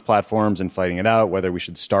on these platforms and fighting it out, whether we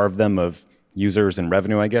should starve them of users and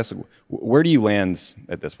revenue, I guess. Where do you land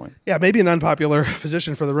at this point? Yeah, maybe an unpopular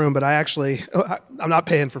position for the room, but I'm not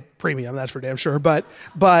paying for premium, that's for damn sure. But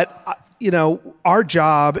our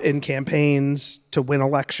job in campaigns to win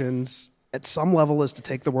elections at some level is to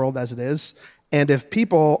take the world as it is. And if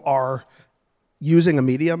people are using a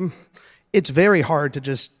medium, it's very hard to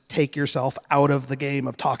just take yourself out of the game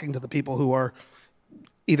of talking to the people who are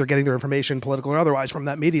either getting their information, political or otherwise, from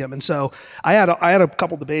that medium. And so I had a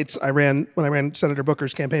couple debates when I ran Senator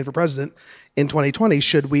Booker's campaign for president in 2020.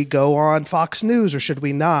 Should we go on Fox News or should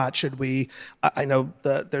we not? Should we? I know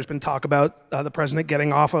there's been talk about the president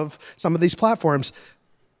getting off of some of these platforms.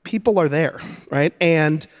 People are there, right?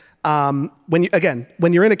 And when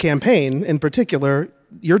you're in a campaign in particular,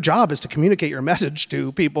 your job is to communicate your message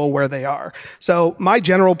to people where they are. So my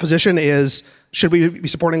general position is, should we be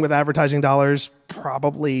supporting with advertising dollars?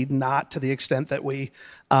 Probably not to the extent that we,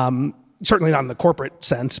 certainly not in the corporate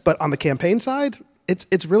sense, but on the campaign side,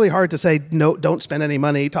 it's really hard to say, no, don't spend any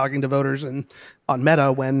money talking to voters on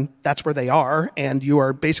Meta when that's where they are, and you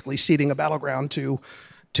are basically ceding a battleground to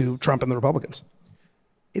Trump and the Republicans.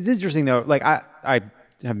 It's interesting, though. I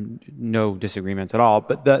have no disagreements at all,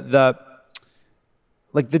 but the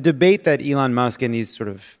debate that Elon Musk and these sort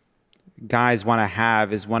of guys want to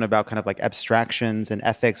have is one about kind of abstractions and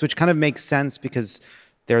ethics, which kind of makes sense because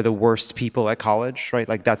they're the worst people at college, right?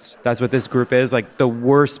 That's what this group is, the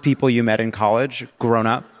worst people you met in college, grown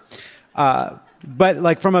up.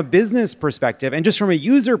 But from a business perspective and just from a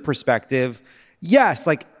user perspective, yes,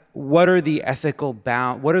 what are the ethical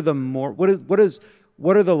bound? What are the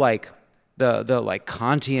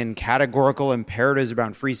Kantian categorical imperatives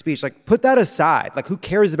around free speech? Put that aside. Who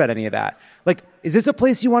cares about any of that? Is this a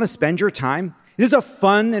place you want to spend your time? Is this a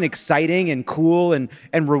fun and exciting and cool and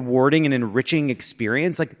rewarding and enriching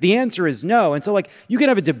experience? The answer is no. And so you can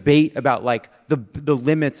have a debate about the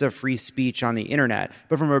limits of free speech on the internet.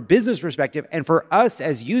 But from a business perspective and for us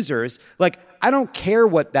as users, I don't care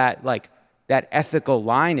what that ethical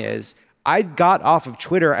line is. I got off of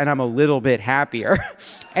Twitter and I'm a little bit happier.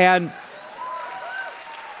 And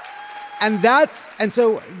And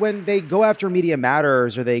so when they go after Media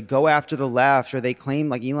Matters or they go after the left or they claim,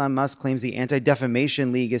 like Elon Musk claims the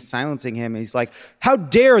Anti-Defamation League is silencing him. And he's like, how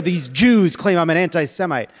dare these Jews claim I'm an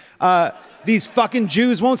anti-Semite? These fucking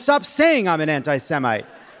Jews won't stop saying I'm an anti-Semite.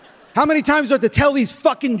 How many times do I have to tell these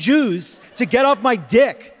fucking Jews to get off my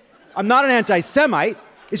dick? I'm not an anti-Semite.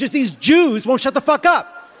 It's just these Jews won't shut the fuck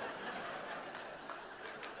up.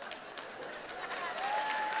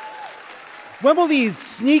 When will these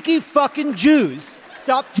sneaky fucking Jews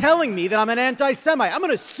stop telling me that I'm an anti-Semite? I'm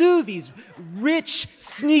going to sue these rich,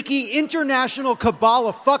 sneaky, international cabal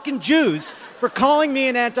of fucking Jews for calling me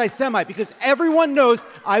an anti-Semite because everyone knows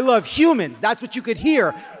I love humans. That's what you could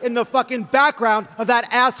hear in the fucking background of that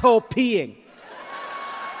asshole peeing.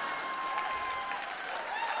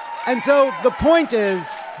 And so the point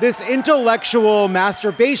is, this intellectual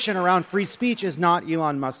masturbation around free speech is not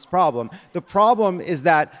Elon Musk's problem. The problem is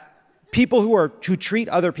that people who treat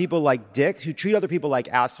other people like dicks, who treat other people like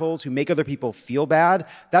assholes, who make other people feel bad,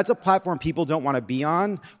 that's a platform people don't want to be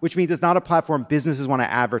on, which means it's not a platform businesses want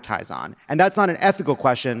to advertise on. And that's not an ethical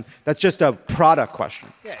question, that's just a product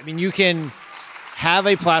question. Yeah, I mean, you can have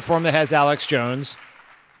a platform that has Alex Jones,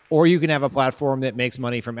 or you can have a platform that makes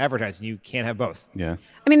money from advertising. You can't have both. Yeah.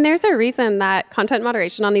 I mean, there's a reason that content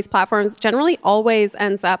moderation on these platforms generally always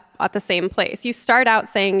ends up at the same place. You start out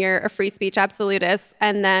saying you're a free speech absolutist,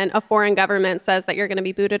 and then a foreign government says that you're going to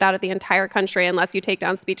be booted out of the entire country unless you take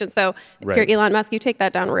down speech. And so if you're Elon Musk, you take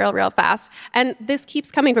that down real fast. And this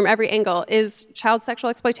keeps coming from every angle. Is child sexual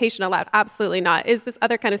exploitation allowed? Absolutely not. Is this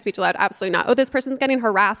other kind of speech allowed? Absolutely not. Oh, this person's getting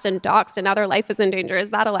harassed and doxxed and now their life is in danger. Is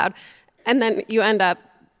that allowed? And then you end up,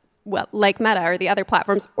 well, like Meta or the other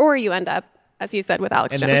platforms, or you end up, as you said, with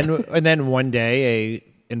Alex Jones. And then one day, a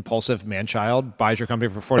impulsive man-child buys your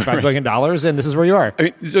company for $45 billion, and this is where you are. I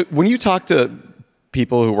mean, so when you talk to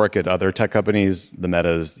people who work at other tech companies, the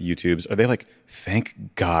Metas, the YouTubes, are they like,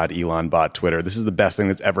 thank God Elon bought Twitter. This is the best thing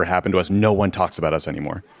that's ever happened to us. No one talks about us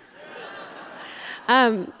anymore.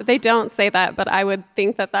 They don't say that, but I would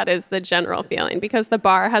think that that is the general feeling because the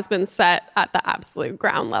bar has been set at the absolute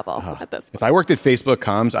ground level at this point. If I worked at Facebook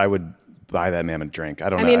Comms, I would buy that man a drink. I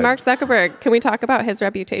don't know. I mean, Mark Zuckerberg, can we talk about his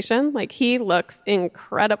reputation? Like, he looks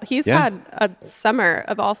incredible. He's had a summer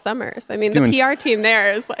of all summers. I mean, the PR team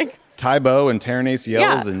there is like... Tybo and tearing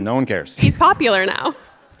ACLs and no one cares. He's popular now.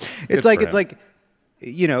 It's like,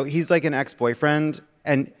 you know, he's like an ex-boyfriend,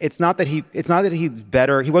 and it's not that he's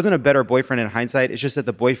better. He wasn't a better boyfriend in hindsight. It's just that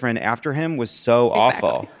the boyfriend after him was so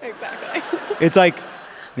awful. Exactly. It's like,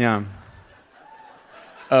 yeah.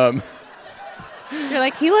 You're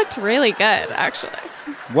like, he looked really good, actually.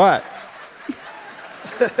 What?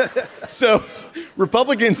 So,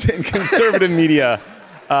 Republicans and conservative media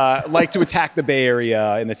like to attack the Bay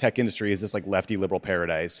Area and the tech industry as this like lefty liberal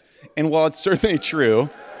paradise. And while it's certainly true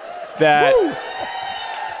that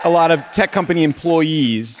a lot of tech company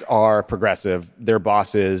employees are progressive, their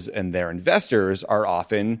bosses and their investors are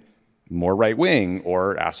often more right-wing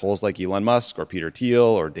or assholes like Elon Musk or Peter Thiel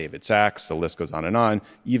or David Sachs. The list goes on and on.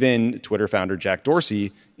 Even Twitter founder Jack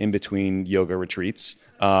Dorsey, in between yoga retreats,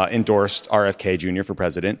 endorsed RFK Jr. for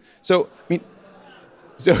president. So, I mean,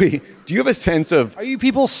 Zoe, do you have a sense of... Are you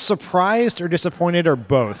people surprised or disappointed or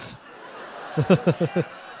both?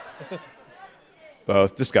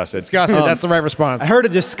 Both. Disgusted. Disgusted. That's the right response. I heard a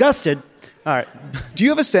disgusted. All right. Do you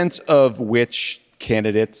have a sense of which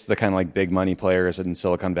candidates the kind of like big money players in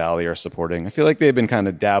Silicon Valley are supporting? I feel like they've been kind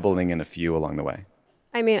of dabbling in a few along the way.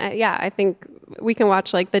 I mean, I think we can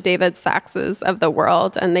watch like the David Sachses of the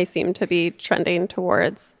world, and they seem to be trending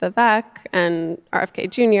towards Vivek and RFK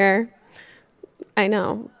Jr. I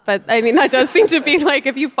know, but I mean, that does seem to be like,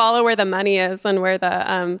 if you follow where the money is and where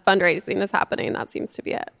the fundraising is happening, that seems to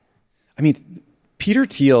be it. I mean, Peter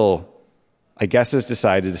Thiel, I guess, has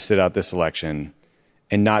decided to sit out this election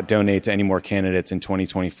and not donate to any more candidates in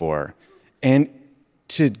 2024. And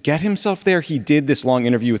to get himself there, he did this long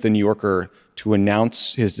interview with The New Yorker to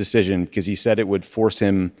announce his decision because he said it would force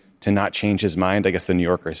him to not change his mind. I guess The New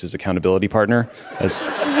Yorker is his accountability partner, as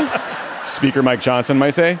Speaker Mike Johnson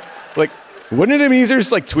might say. Like, wouldn't it have been easier to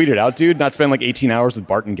just like tweet it out, dude? Not spend like 18 hours with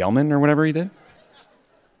Barton Gellman or whatever he did?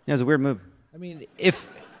 Yeah, it was a weird move. I mean,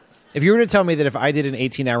 if you were to tell me that if I did an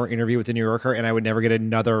 18-hour interview with The New Yorker and I would never get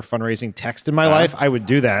another fundraising text in my life, I would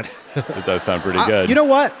do that. It does sound pretty good. You know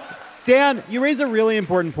what? Dan, you raise a really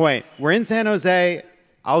important point. We're in San Jose.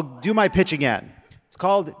 I'll do my pitch again. It's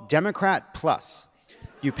called Democrat Plus.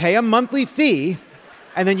 You pay a monthly fee,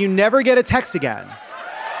 and then you never get a text again.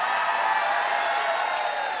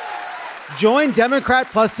 Join Democrat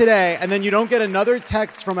Plus today, and then you don't get another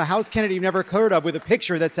text from a House candidate you've never heard of with a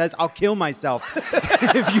picture that says, "I'll kill myself,"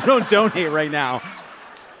 if you don't donate right now.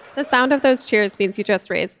 The sound of those cheers means you just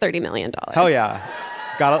raised $30 million. Hell yeah.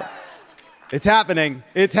 Got it. It's happening.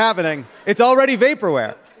 It's happening. It's already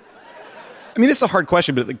vaporware. I mean, this is a hard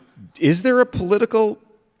question, but is there a political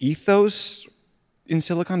ethos in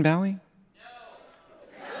Silicon Valley?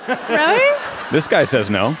 Really? This guy says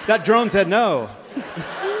no. That drone said no.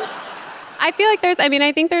 I feel like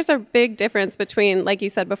I think there's a big difference between, like you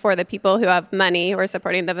said before, the people who have money who are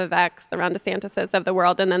supporting the Viveks, the Ron DeSantises of the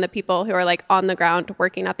world, and then the people who are like on the ground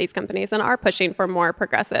working at these companies and are pushing for more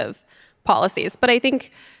progressive policies. But I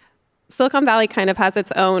think Silicon Valley kind of has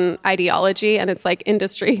its own ideology and it's like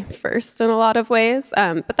industry first in a lot of ways.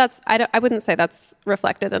 But I wouldn't say that's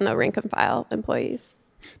reflected in the rank and file employees.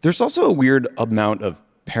 There's also a weird amount of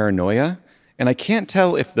paranoia, and I can't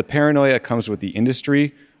tell if the paranoia comes with the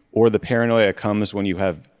industry or the paranoia comes when you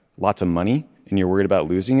have lots of money and you're worried about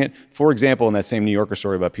losing it. For example, in that same New Yorker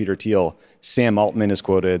story about Peter Thiel, Sam Altman is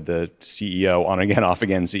quoted, the CEO, on again, off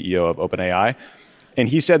again CEO of OpenAI. And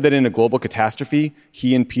he said that in a global catastrophe,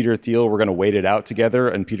 he and Peter Thiel were going to wait it out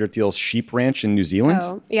together on Peter Thiel's sheep ranch in New Zealand.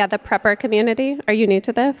 Oh, yeah, the prepper community. Are you new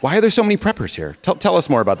to this? Why are there so many preppers here? Tell us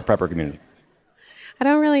more about the prepper community. I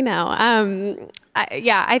don't really know.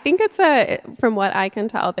 I think it's from what I can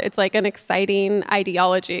tell, it's like an exciting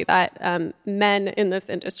ideology that men in this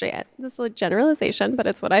industry, this is a generalization, but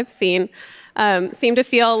it's what I've seen, seem to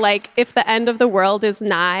feel like if the end of the world is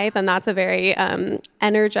nigh, then that's a very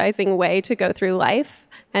energizing way to go through life.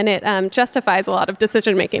 And it justifies a lot of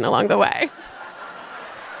decision making along the way.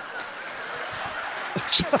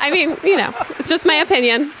 I mean, it's just my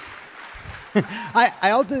opinion. I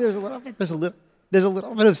also there's a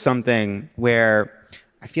little bit of something where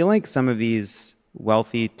I feel like some of these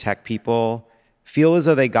wealthy tech people feel as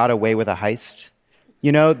though they got away with a heist.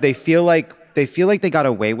 They feel like they got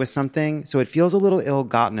away with something, so it feels a little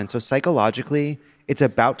ill-gotten, and so psychologically, it's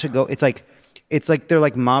about to go. It's like they're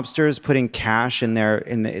like mobsters putting cash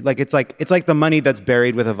it's like the money that's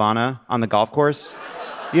buried with Ivana on the golf course.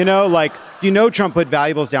 Trump put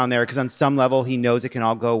valuables down there because on some level he knows it can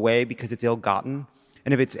all go away because it's ill-gotten.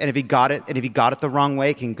 And if he got it the wrong way,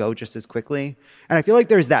 it can go just as quickly. And I feel like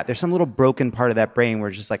there's some little broken part of that brain where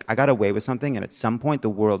it's just like, I got away with something, and at some point the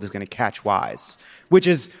world is going to catch wise, which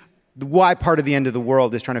is why part of the end of the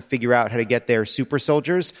world is trying to figure out how to get their super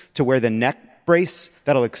soldiers to wear the neck brace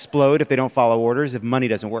that'll explode if they don't follow orders if money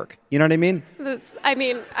doesn't work. You know what I mean?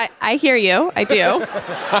 I hear you. I do.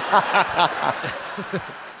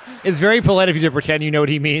 It's very polite of you to pretend you know what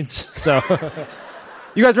he means. So,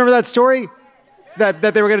 you guys remember that story? That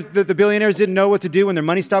they were the billionaires didn't know what to do when their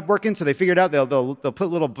money stopped working, so they figured out they'll put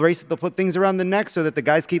little bracelets, they'll put things around the neck so that the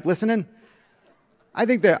guys keep listening. I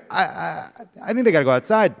think they got to go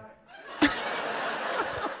outside.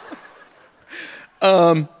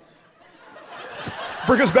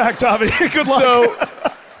 Bring us back, Tommy. Good luck.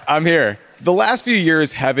 So, I'm here. The last few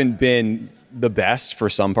years haven't been the best for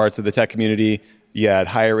some parts of the tech community. You had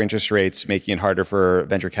higher interest rates, making it harder for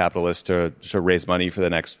venture capitalists to raise money for the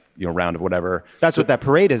next round of whatever. That's what that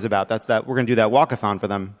parade is about. We're going to do that walkathon for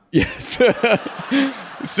them. Yes.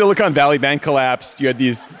 Silicon Valley Bank collapsed. You had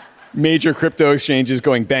these major crypto exchanges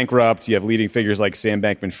going bankrupt. You have leading figures like Sam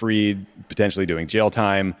Bankman-Fried potentially doing jail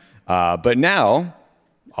time. But now,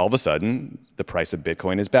 all of a sudden, the price of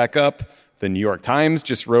Bitcoin is back up. The New York Times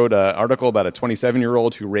just wrote an article about a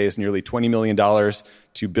 27-year-old who raised nearly $20 million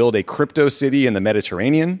to build a crypto city in the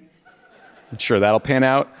Mediterranean. I'm sure that'll pan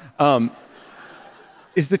out.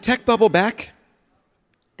 Is the tech bubble back?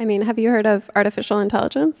 I mean, have you heard of artificial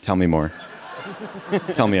intelligence? Tell me more.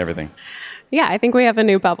 Tell me everything. Yeah, I think we have a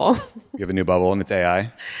new bubble. You have a new bubble and it's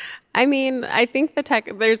AI? I mean, I think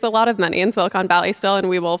there's a lot of money in Silicon Valley still, and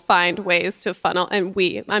we will find ways to funnel, I'm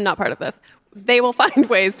not part of this, they will find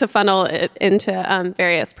ways to funnel it into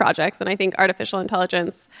various projects. And I think artificial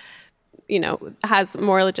intelligence, has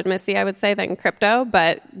more legitimacy, I would say, than crypto,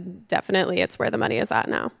 but definitely it's where the money is at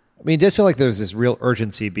now. I mean, it does feel like there's this real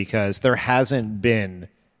urgency because there hasn't been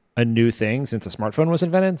a new thing since the smartphone was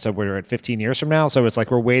invented. So we're at 15 years from now. So it's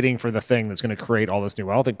like we're waiting for the thing that's going to create all this new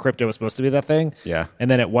wealth. And crypto was supposed to be that thing. Yeah.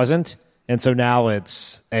 And then it wasn't. And so now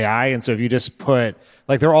it's AI. And so if you just put,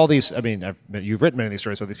 there are all these, you've written many of these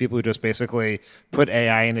stories about these people who just basically put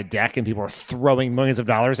AI in a deck and people are throwing millions of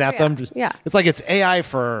dollars at them. Yeah. It's like it's AI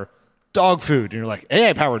for dog food. And you're like,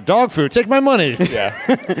 AI-powered dog food, take my money. Yeah.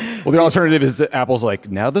 Well, the alternative is that Apple's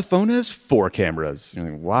like, now the phone has 4 cameras.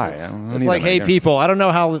 You're like, why? It's like, hey, people, I don't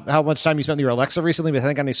know how much time you spent with your Alexa recently, but I think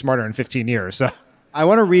I got any smarter in 15 years. So I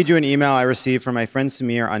want to read you an email I received from my friend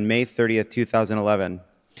Samir on May 30th, 2011.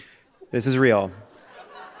 This is real.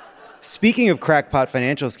 Speaking of crackpot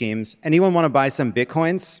financial schemes, anyone want to buy some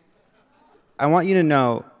Bitcoins? I want you to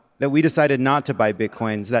know that we decided not to buy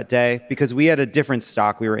Bitcoins that day because we had a different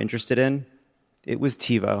stock we were interested in. It was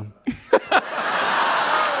TiVo.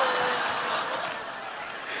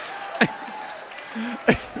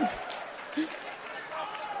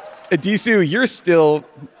 Adisu, you're still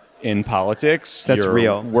in politics. That's you're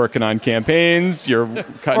real. Working on campaigns. You're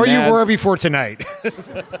cutting Or you ads. were before tonight.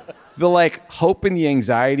 The hope and the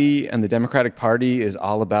anxiety and the Democratic Party is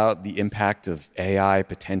all about the impact of AI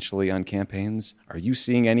potentially on campaigns. Are you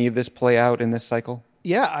seeing any of this play out in this cycle?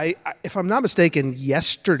 Yeah, I if I'm not mistaken,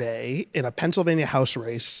 yesterday in a Pennsylvania House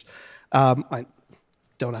race, don't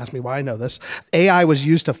ask me why I know this, AI was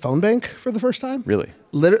used to phone bank for the first time. Really?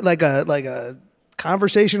 Like a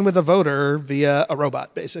conversation with a voter via a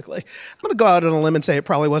robot, basically. I'm going to go out on a limb and say it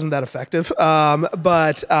probably wasn't that effective.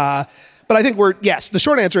 But I think the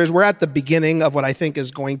short answer is we're at the beginning of what I think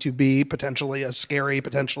is going to be potentially a scary,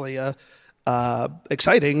 potentially a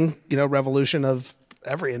exciting, revolution of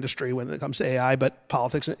every industry when it comes to AI, but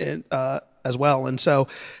politics as well. And so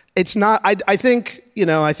it's not, I think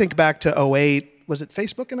back to 2008. Was it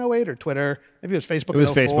Facebook in 2008 or Twitter? Maybe it was Facebook in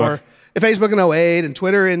 2004. Facebook in 2008 and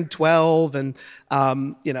Twitter in 2012. And,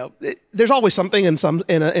 there's always something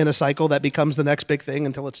in a cycle that becomes the next big thing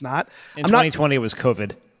until it's not. In 2020, it was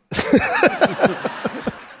COVID.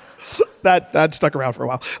 That stuck around for a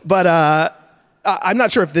while. But I'm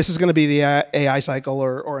not sure if this is going to be the AI cycle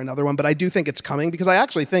or another one, but I do think it's coming because I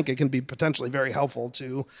actually think it can be potentially very helpful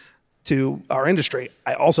to our industry.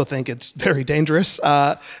 I also think it's very dangerous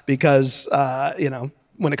because,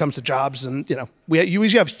 when it comes to jobs and, you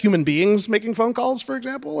usually have human beings making phone calls, for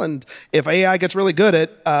example. And if AI gets really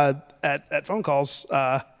good at phone calls,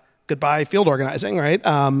 goodbye field organizing, right?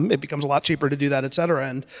 It becomes a lot cheaper to do that, et cetera.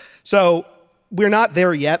 And so we're not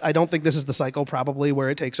there yet. I don't think this is the cycle probably where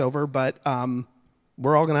it takes over, but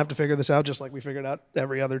we're all going to have to figure this out just like we figured out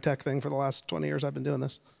every other tech thing for the last 20 years I've been doing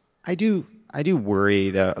this. I do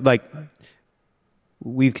worry though. Like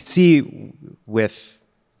we see with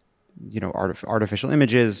artificial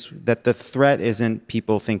images that the threat isn't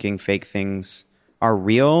people thinking fake things are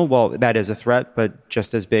real. Well, that is a threat, but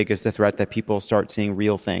just as big as the threat that people start seeing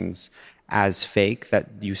real things as fake, that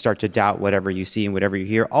you start to doubt whatever you see and whatever you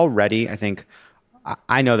hear. Already, I think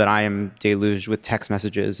I know that I am deluged with text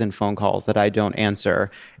messages and phone calls that I don't answer.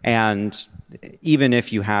 And even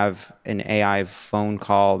if you have an AI phone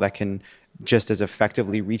call that can just as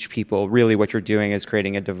effectively reach people, really what you're doing is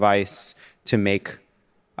creating a device to make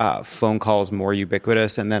phone calls more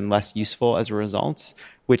ubiquitous and then less useful as a result,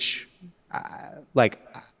 which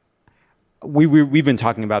we've been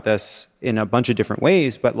talking about this in a bunch of different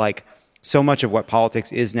ways, but so much of what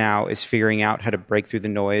politics is now is figuring out how to break through the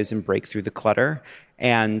noise and break through the clutter.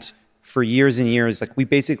 And for years and years, we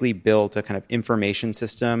basically built a kind of information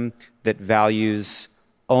system that values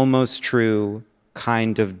almost true,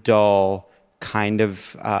 kind of dull, kind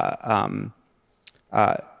of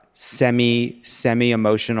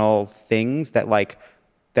semi-emotional things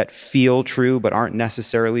that feel true but aren't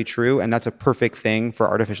necessarily true. And that's a perfect thing for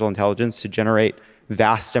artificial intelligence to generate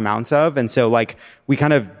vast amounts of. And so we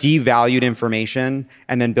kind of devalued information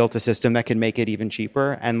and then built a system that can make it even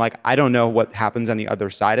cheaper. And I don't know what happens on the other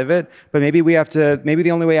side of it, but maybe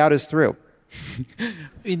the only way out is through.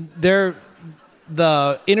 The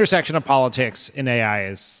intersection of politics and AI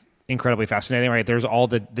is incredibly fascinating, right? There's all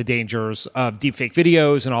the dangers of deepfake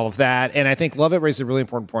videos and all of that. And I think Lovett raised a really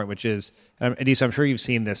important point, which is, Adisa, I'm sure you've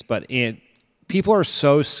seen this, but people are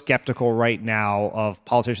so skeptical right now of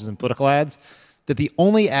politicians and political ads that the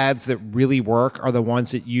only ads that really work are the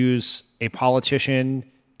ones that use a politician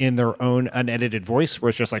in their own unedited voice, where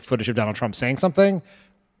it's just footage of Donald Trump saying something,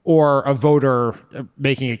 or a voter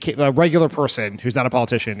making a regular person who's not a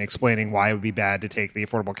politician explaining why it would be bad to take the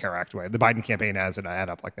Affordable Care Act away. The Biden campaign has an ad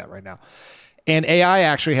up like that right now. And AI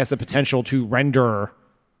actually has the potential to render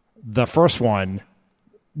the first one,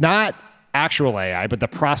 not actual AI, but the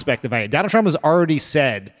prospect of AI. Donald Trump has already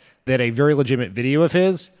said that a very legitimate video of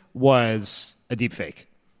his was a deep fake.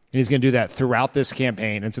 And he's going to do that throughout this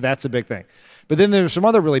campaign. And so that's a big thing. But then there's some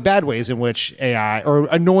other really bad ways in which AI, or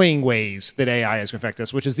annoying ways that AI is going to affect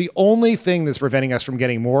us, which is the only thing that's preventing us from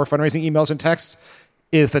getting more fundraising emails and texts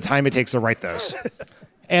is the time it takes to write those.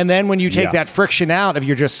 And then when you take that friction out of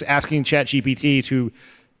you're just asking ChatGPT to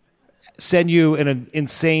send you an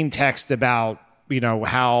insane text about,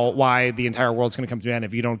 why the entire world's going to come to an end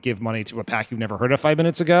if you don't give money to a PAC you've never heard of 5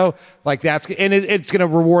 minutes ago, it's going to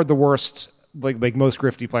reward the worst, most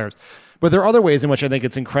grifty players. But there are other ways in which I think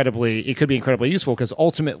it could be incredibly useful, because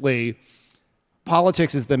ultimately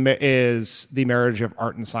politics is the marriage of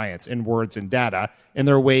art and science, and words and data. And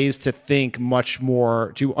there are ways to think much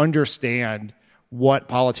more, to understand what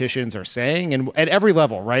politicians are saying and at every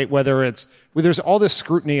level, right? Whether there's all this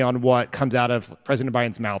scrutiny on what comes out of President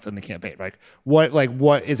Biden's mouth in the campaign,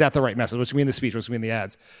 what is that the right message? What's mean the speech? What's mean the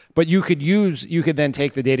ads? But you could then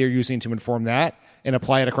take the data you're using to inform that and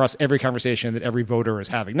apply it across every conversation that every voter is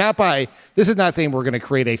having. This is not saying we're going to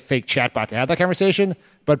create a fake chatbot to have that conversation,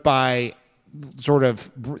 but by sort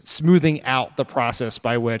of smoothing out the process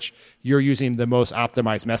by which you're using the most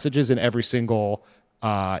optimized messages in every single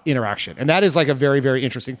interaction. And that is like a very, very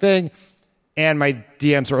interesting thing. And my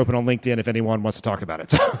DMs are open on LinkedIn if anyone wants to talk about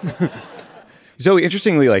it. Zoe,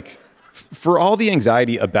 interestingly, like for all the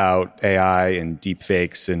anxiety about AI and deep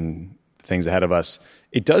fakes and things ahead of us,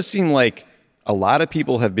 it does seem like a lot of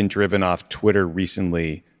people have been driven off Twitter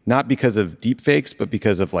recently, not because of deep fakes, but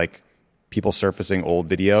because of like people surfacing old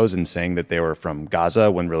videos and saying that they were from Gaza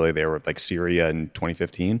when really they were like Syria in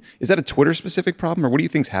 2015. Is that a Twitter specific problem, or what do you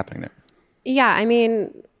think's happening there? Yeah, I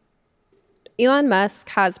mean, Elon Musk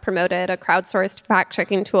has promoted a crowdsourced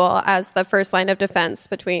fact-checking tool as the first line of defense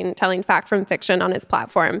between telling fact from fiction on his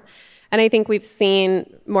platform. And I think we've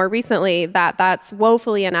seen more recently that that's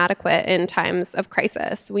woefully inadequate in times of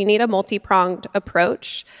crisis. We need a multi-pronged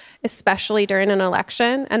approach, especially during an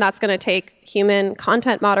election. And that's going to take human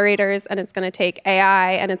content moderators, and it's going to take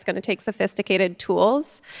AI, and it's going to take sophisticated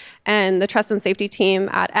tools. And the trust and safety team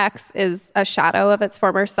at X is a shadow of its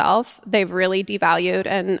former self. They've really devalued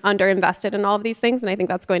and underinvested in all of these things. And I think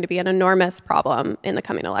that's going to be an enormous problem in the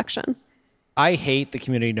coming election. I hate the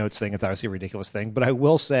community notes thing. It's obviously a ridiculous thing. But I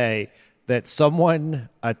will say that someone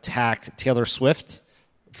attacked Taylor Swift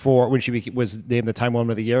when she was named the Time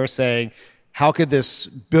Woman of the Year, saying, how could this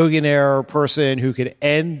billionaire person who could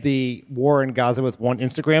end the war in Gaza with one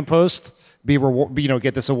Instagram post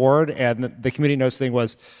get this award? And the community notes thing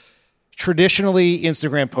was, traditionally,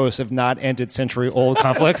 Instagram posts have not ended century-old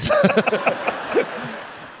conflicts.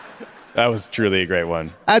 That was truly a great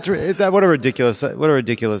one. What a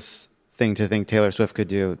ridiculous thing to think Taylor Swift could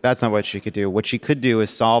do. That's not what she could do. What she could do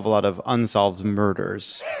is solve a lot of unsolved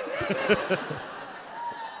murders.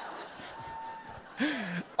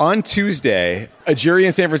 On Tuesday, a jury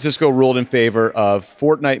in San Francisco ruled in favor of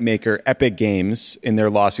Fortnite maker Epic Games in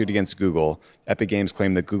their lawsuit against Google. Epic Games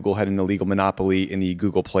claimed that Google had an illegal monopoly in the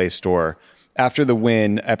Google Play Store. After the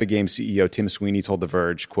win, Epic Games CEO Tim Sweeney told The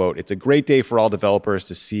Verge, quote, "It's a great day for all developers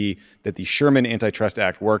to see that the Sherman Antitrust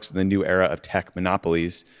Act works in the new era of tech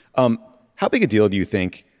monopolies." How big a deal do you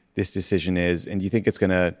think this decision is? And do you think it's going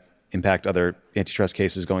to impact other antitrust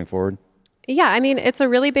cases going forward? Yeah, I mean, it's a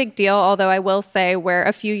really big deal, although I will say we're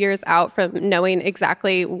a few years out from knowing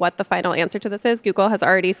exactly what the final answer to this is. Google has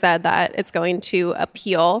already said that it's going to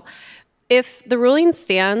appeal. If the ruling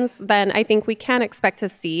stands, then I think we can expect to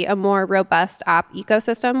see a more robust app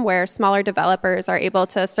ecosystem where smaller developers are able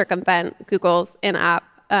to circumvent Google's in-app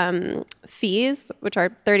fees, which are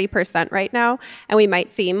 30% right now. And we might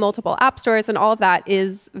see multiple app stores, and all of that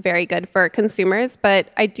is very good for consumers.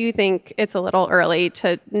 But I do think it's a little early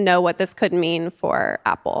to know what this could mean for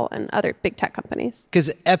Apple and other big tech companies. Because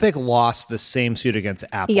Epic lost the same suit against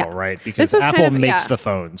Apple, right? Because Apple Apple makes the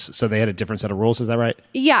phones, so they had a different set of rules. Is that right?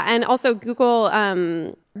 Yeah, and also Google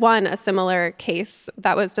won a similar case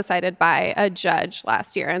that was decided by a judge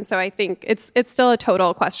last year. And so I think it's still a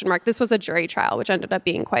total question mark. This was a jury trial, which ended up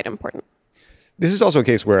being quite important. This is also a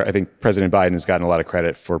case where I think President Biden has gotten a lot of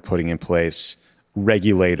credit for putting in place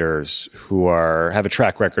regulators who have a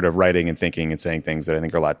track record of writing and thinking and saying things that I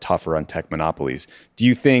think are a lot tougher on tech monopolies. Do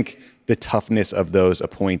you think the toughness of those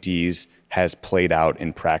appointees has played out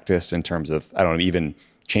in practice in terms of, even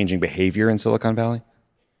changing behavior in Silicon Valley?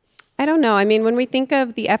 I don't know. I mean, when we think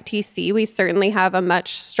of the FTC, we certainly have a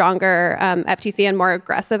much stronger FTC and more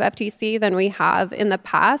aggressive FTC than we have in the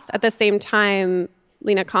past. At the same time,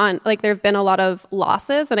 Lena Khan, there have been a lot of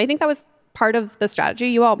losses, and I think that was part of the strategy.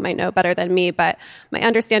 You all might know better than me, but my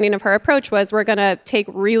understanding of her approach was we're going to take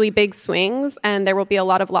really big swings and there will be a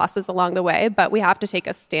lot of losses along the way, but we have to take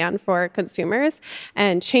a stand for consumers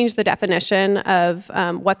and change the definition of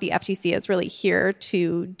what the FTC is really here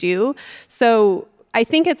to do. So I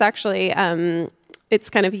think it's actually, it's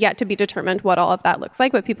kind of yet to be determined what all of that looks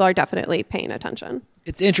like, but people are definitely paying attention.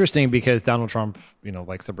 It's interesting because Donald Trump,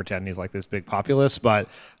 likes to pretend he's like this big populist, but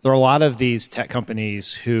there are a lot of these tech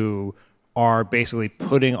companies who are basically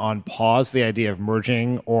putting on pause the idea of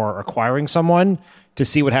merging or acquiring someone to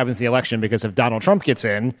see what happens in the election, because if Donald Trump gets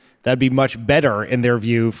in, that'd be much better in their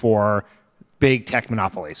view for big tech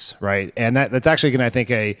monopolies, right? And that's actually going to, I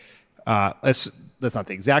think, that's not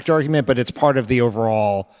the exact argument, but it's part of the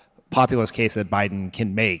overall populist case that Biden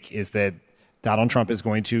can make, is that Donald Trump is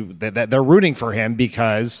going to, that they're rooting for him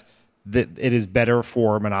because that it is better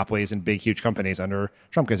for monopolies and big, huge companies under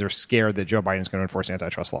Trump because they're scared that Joe Biden is going to enforce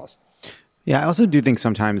antitrust laws. Yeah, I also do think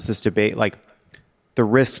sometimes this debate, like the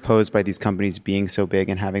risks posed by these companies being so big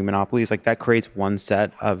and having monopolies, like that creates one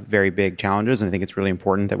set of very big challenges. And I think it's really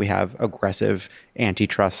important that we have aggressive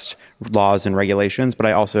antitrust laws and regulations. But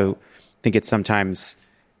I also think it sometimes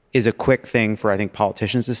is a quick thing for, I think,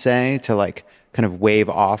 politicians to say, to like kind of wave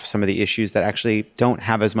off some of the issues that actually don't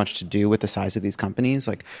have as much to do with the size of these companies,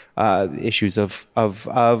 like issues of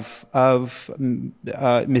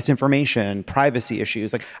misinformation, privacy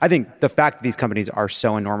issues. Like, I think the fact that these companies are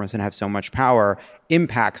so enormous and have so much power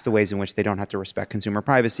impacts the ways in which they don't have to respect consumer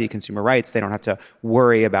privacy, consumer rights. They don't have to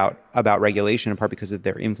worry about regulation, in part because of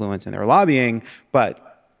their influence and their lobbying. But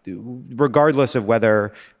regardless of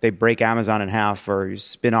whether they break Amazon in half or allowing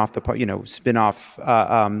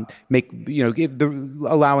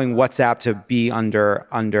WhatsApp to be under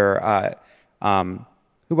who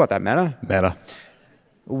bought that? Meta.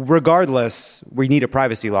 Regardless, we need a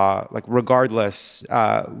privacy law. Like, regardless,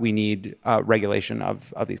 we need regulation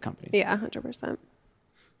of these companies. Yeah, 100%.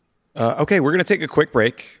 Okay, we're going to take a quick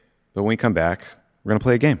break, but when we come back, we're going to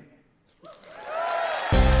play a game.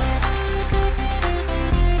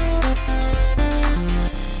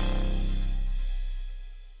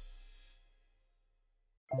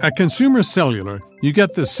 At Consumer Cellular, you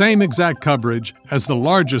get the same exact coverage as the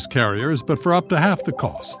largest carriers, but for up to half the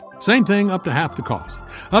cost. Same thing, up to half the cost.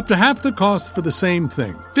 Up to half the cost for the same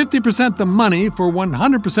thing. 50% the money for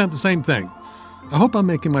 100% the same thing. I hope I'm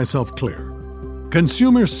making myself clear.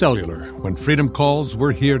 Consumer Cellular. When freedom calls,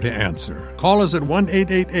 we're here to answer. Call us at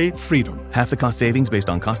 1-888-FREEDOM. Half the cost savings based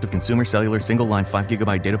on cost of Consumer Cellular single-line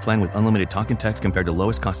 5GB data plan with unlimited talk and text compared to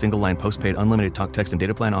lowest cost single-line postpaid unlimited talk, text, and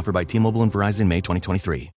data plan offered by T-Mobile and Verizon May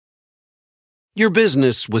 2023. Your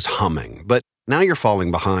business was humming, but now you're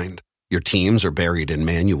falling behind. Your teams are buried in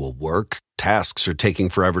manual work, tasks are taking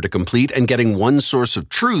forever to complete, and getting one source of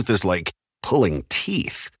truth is like pulling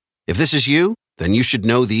teeth. If this is you, then you should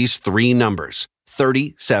know these three numbers.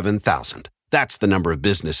 37,000. That's the number of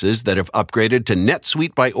businesses that have upgraded to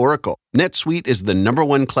NetSuite by Oracle. NetSuite is the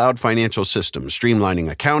 #1 cloud financial system,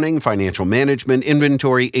 streamlining accounting, financial management,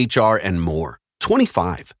 inventory, HR, and more.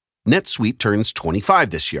 25. NetSuite turns 25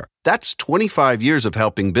 this year. That's 25 years of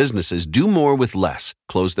helping businesses do more with less,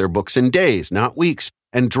 close their books in days, not weeks,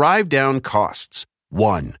 and drive down costs.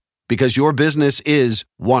 1. Because your business is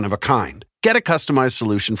one of a kind. Get a customized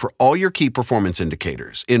solution for all your key performance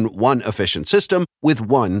indicators in one efficient system with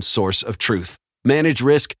one source of truth. Manage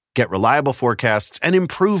risk, get reliable forecasts, and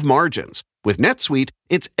improve margins. With NetSuite,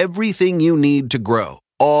 it's everything you need to grow,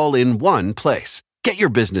 all in one place. Get your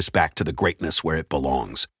business back to the greatness where it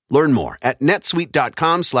belongs. Learn more at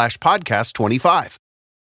netsuite.com/podcast25.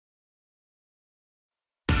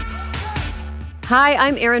 Hi,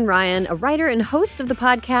 I'm Erin Ryan, a writer and host of the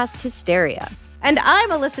podcast Hysteria. And I'm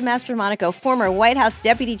Alyssa Mastromonaco, former White House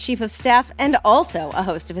Deputy Chief of Staff and also a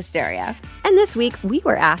host of Hysteria. And this week, we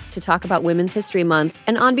were asked to talk about Women's History Month,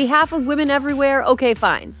 and on behalf of women everywhere, okay,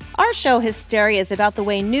 fine. Our show Hysteria is about the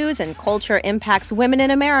way news and culture impacts women in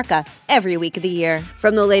America every week of the year.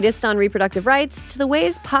 From the latest on reproductive rights to the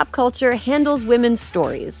ways pop culture handles women's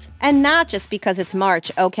stories. And not just because it's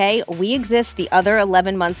March, okay? We exist the other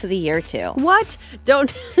 11 months of the year, too. What?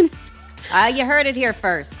 Don't... You heard it here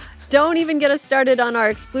first. Don't even get us started on our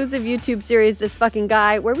exclusive YouTube series, This Fucking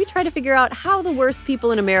Guy, where we try to figure out how the worst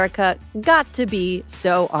people in America got to be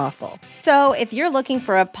so awful. So if you're looking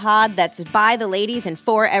for a pod that's by the ladies and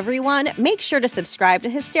for everyone, make sure to subscribe to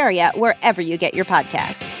Hysteria wherever you get your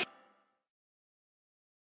podcasts.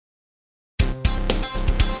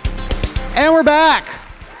 And we're back.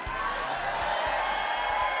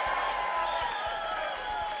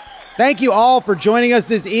 Thank you all for joining us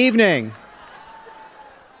this evening.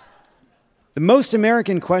 The most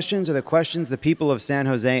American questions are the questions the people of San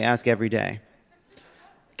Jose ask every day.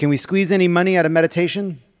 Can we squeeze any money out of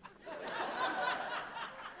meditation?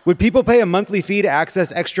 Would people pay a monthly fee to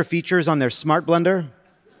access extra features on their smart blender?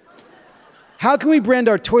 How can we brand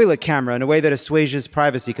our toilet camera in a way that assuages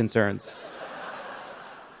privacy concerns?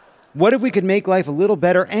 What if we could make life a little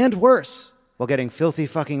better and worse while getting filthy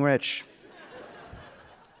fucking rich?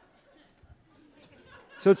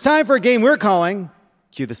 So it's time for a game we're calling,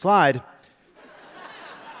 cue the slide,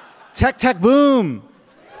 Tech Tech Boom.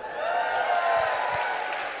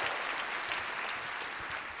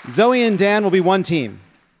 Zoe and Dan will be one team.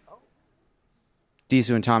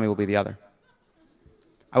 Disu and Tommy will be the other.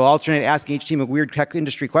 I will alternate asking each team a weird tech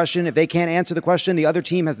industry question. If they can't answer the question, the other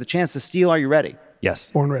team has the chance to steal. Are you ready? Yes.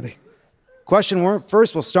 Born ready. Question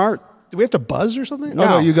first, we'll start. Do we have to buzz or something? No, Oh,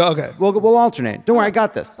 no, you go. Okay. We'll alternate. Don't worry, I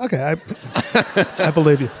got this. Okay, I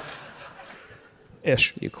believe you.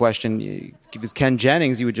 Ish. You question, if it was Ken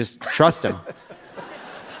Jennings, you would just trust him.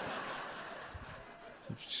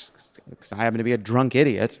 Because I happen to be a drunk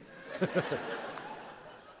idiot.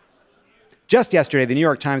 Just yesterday, the New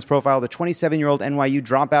York Times profiled a 27-year-old NYU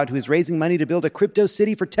dropout who is raising money to build a crypto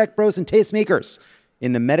city for tech bros and tastemakers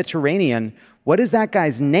in the Mediterranean. What is that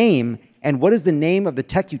guy's name, and what is the name of the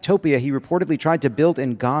tech utopia he reportedly tried to build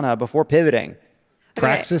in Ghana before pivoting?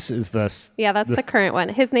 Praxis is this. Yeah, that's the current one.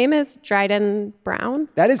 His name is Dryden Brown.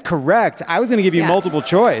 That is correct. I was going to give you multiple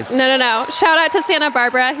choice. No. Shout out to Santa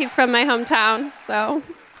Barbara. He's from my hometown, so...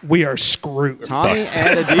 We are screwed. Tommy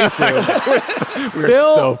and Adisu.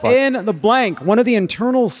 Fill in the blank. One of the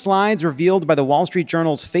internal slides revealed by the Wall Street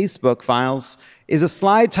Journal's Facebook files is a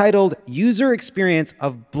slide titled User Experience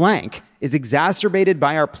of Blank is Exacerbated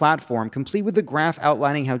by Our Platform, complete with a graph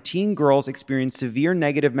outlining how teen girls experience severe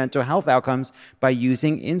negative mental health outcomes by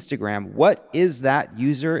using Instagram. What is that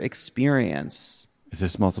user experience? Is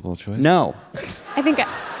this multiple choice? No. I think...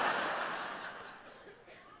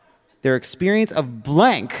 Their experience of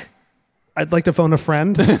blank. I'd like to phone a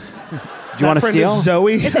friend. Do you want to steal?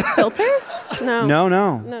 Zoe. Is it filters? No.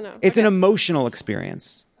 No. It's an emotional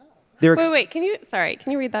experience. Wait. Can you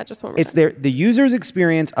read that just one more time? The user's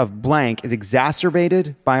experience of blank is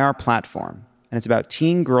exacerbated by our platform. And it's about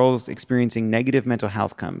teen girls experiencing negative mental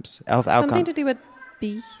health outcomes. Something to do with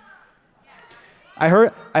B. I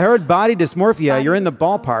heard body dysmorphia. You're in the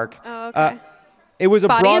ballpark. Oh, okay. It was a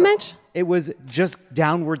body image? It was just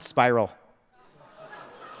downward spiral.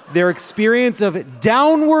 Their experience of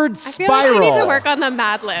downward spiral. I feel like I need to work on the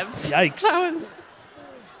Mad Libs. Yikes.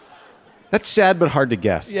 That's sad but hard to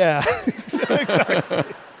guess. Yeah. Exactly.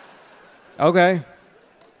 Okay.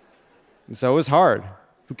 So it was hard.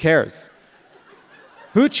 Who cares?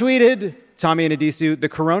 Who tweeted, Tommy and Adisu, the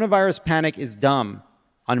coronavirus panic is dumb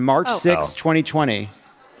on March 6, 2020?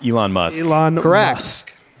 Elon Musk. Correct.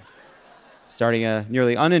 Musk. Starting a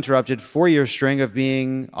nearly uninterrupted 4-year string of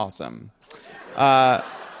being awesome. Dan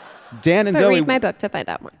and Zoe. Read my book to find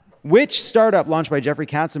out more. Which startup launched by Jeffrey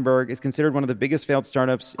Katzenberg is considered one of the biggest failed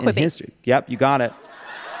startups in history? Yep, you got it.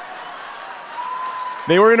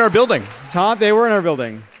 They were in our building. They were in our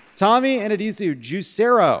building. Tommy and Adisu,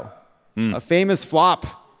 Juicero, a famous flop,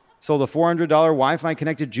 sold a $400 Wi-Fi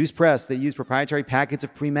connected juice press that used proprietary packets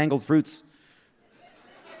of pre-mangled fruits.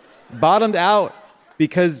 Bottomed out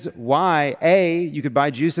because why? A, you could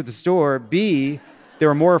buy juice at the store. B, there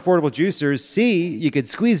were more affordable juicers. C, you could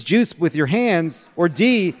squeeze juice with your hands. Or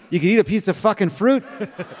D, you could eat a piece of fucking fruit.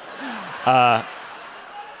 I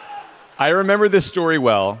remember this story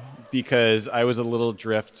well because I was a little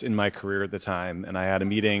adrift in my career at the time, and I had a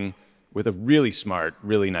meeting with a really smart,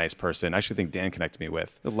 really nice person. I actually think Dan connected me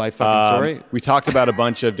with. The life fucking story? We talked about a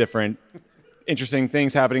bunch of different interesting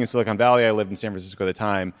things happening in Silicon Valley. I lived in San Francisco at the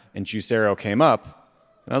time, and Juicero came up.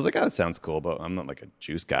 And I was like, that sounds cool, but I'm not like a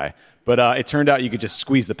juice guy. But it turned out you could just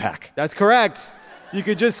squeeze the pack. That's correct. You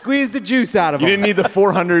could just squeeze the juice out of You them. didn't need the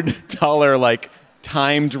 $400 like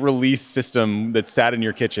timed release system that sat in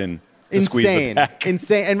your kitchen to squeeze the pack.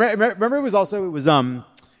 Insane. And remember, it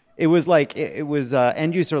was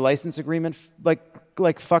end user license agreement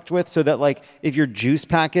like fucked with, so that like if your juice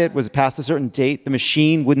packet was past a certain date, the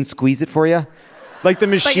machine wouldn't squeeze it for you. Like the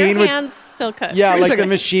machine but your hands still could. Yeah, like the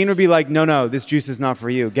machine would be like, no, this juice is not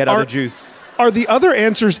for you. Get other juice. Are the other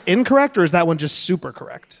answers incorrect, or is that one just super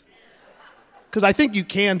correct? Because I think you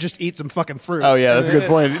can just eat some fucking fruit. Oh, yeah, that's a good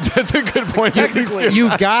point. That's a good point. Technically.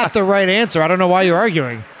 You got the right answer. I don't know why you're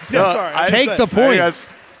arguing. Yeah, sorry. Take the points.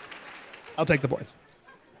 I'll take the points.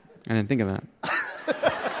 I didn't think of that.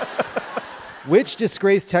 Which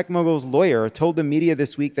disgraced tech mogul's lawyer told the media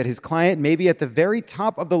this week that his client may be at the very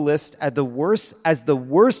top of the list as the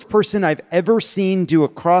worst person I've ever seen do a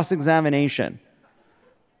cross-examination?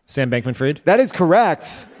 Sam Bankman-Fried? That is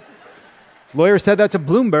correct. His lawyer said that to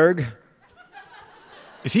Bloomberg.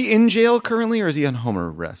 Is he in jail currently, or is he on home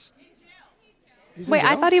arrest? Wait,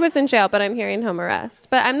 I thought he was in jail, but I'm hearing home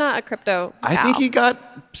arrest. But I'm not a crypto I gal. think he got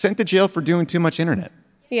sent to jail for doing too much internet.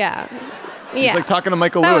 Yeah. He's like talking to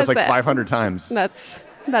Michael That Lewis was like it. 500 times.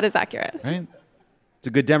 That is accurate. Right? It's a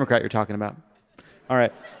good Democrat you're talking about. All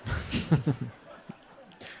right.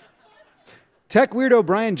 Tech weirdo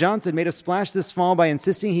Brian Johnson made a splash this fall by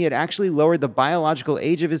insisting he had actually lowered the biological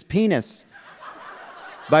age of his penis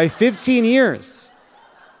by 15 years.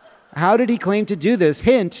 How did he claim to do this?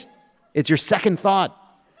 Hint, it's your second thought.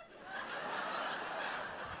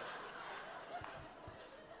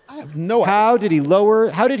 I have no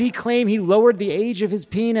idea. How did he claim he lowered the age of his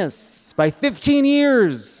penis by 15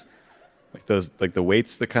 years? Like the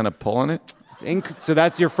weights that kind of pull on it? So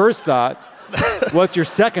that's your first thought. What's your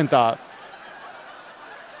second thought?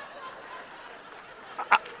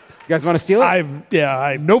 You guys want to steal it?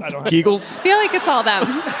 Nope. I don't Kegels? I feel like it's all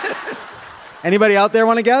them. Anybody out there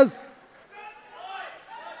want to guess?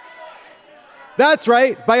 That's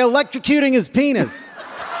right, by electrocuting his penis.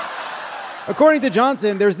 According to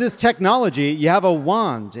Johnson, there's this technology. You have a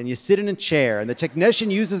wand and you sit in a chair, and the technician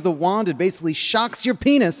uses the wand and basically shocks your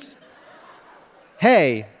penis.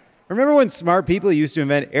 Hey, remember when smart people used to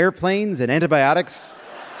invent airplanes and antibiotics?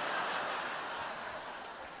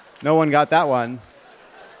 No one got that one.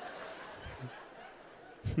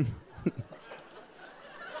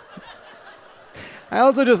 I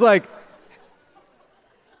also just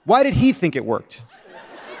why did he think it worked?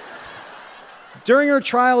 During her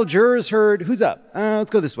trial, jurors heard, who's up? Let's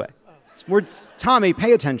go this way. Tommy,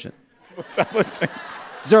 pay attention. What's up? Listen.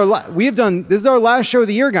 This is our last show of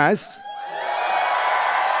the year, guys.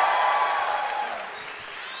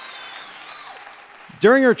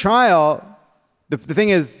 During her trial, the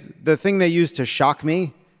thing they used to shock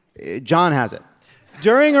me, John has it.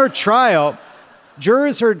 During her trial,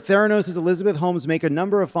 jurors heard Theranos' Elizabeth Holmes make a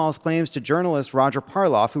number of false claims to journalist Roger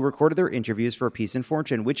Parloff, who recorded their interviews for A Peace and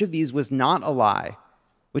Fortune. Which of these was not a lie?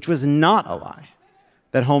 Which was not a lie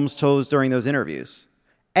that Holmes told during those interviews?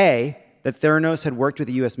 A, that Theranos had worked with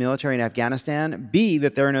the U.S. military in Afghanistan. B,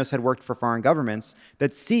 that Theranos had worked for foreign governments.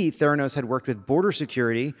 That C, Theranos had worked with border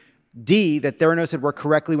security. D, that Theranos had worked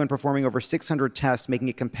correctly when performing over 600 tests, making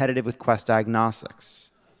it competitive with Quest Diagnostics.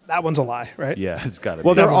 That one's a lie, right? Yeah, it's got to be.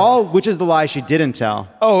 Well, they're all, which is the lie she didn't tell?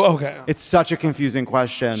 Oh, okay. It's such a confusing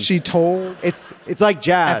question. She told... It's like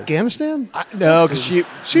jazz. Afghanistan? No, because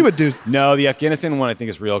she would do... No, the Afghanistan one I think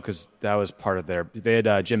is real because that was part of their... They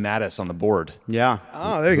had Jim Mattis on the board. Yeah.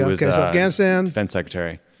 Oh, there you go. Okay, so Afghanistan... Defense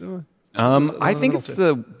Secretary. I think it's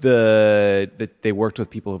that they worked with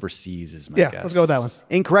people overseas is my guess. Yeah, let's go with that one.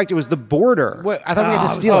 Incorrect. It was the border. Wait, I thought we had to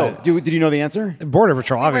steal it. Did you know the answer? Border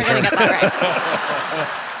Patrol, obviously. We're going to get that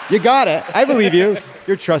right. You got it. I believe you.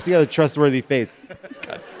 You got a trustworthy face.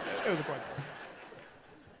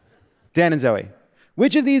 Dan and Zoe.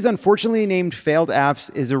 Which of these unfortunately named failed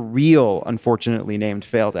apps is a real unfortunately named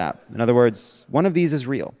failed app? In other words, one of these is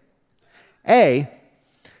real. A,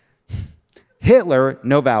 Hitler,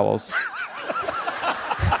 no vowels.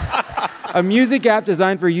 A music app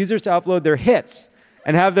designed for users to upload their hits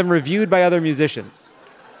and have them reviewed by other musicians.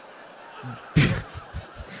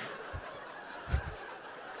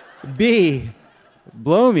 B,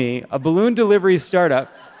 Blow Me, a balloon delivery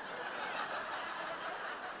startup.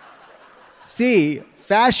 C,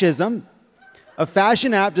 Fascism, a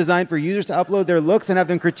fashion app designed for users to upload their looks and have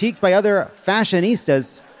them critiqued by other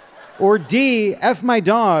fashionistas. Or D, F My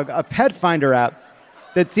Dog, a pet finder app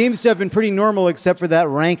that seems to have been pretty normal except for that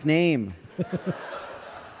rank name.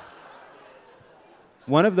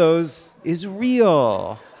 One of those is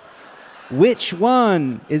real. Which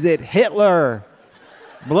one? Is it Hitler,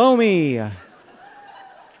 Blow Me,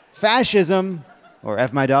 Fascism, or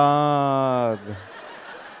F My Dog?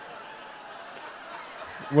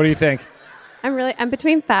 What do you think? I'm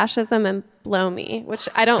between fascism and blow me, which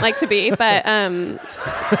I don't like to be, but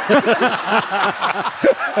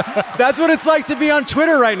That's what it's like to be on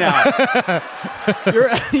Twitter right now.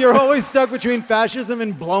 You're always stuck between fascism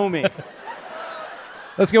and blow me.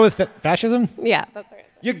 Let's go with fascism? yeah, that's right.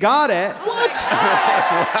 You got it. What?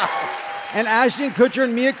 And Ashton Kutcher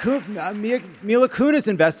and Mila Kunis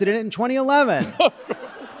invested in it in 2011.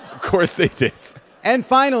 Of course they did. And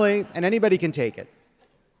finally, and anybody can take it,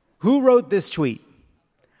 who wrote this tweet?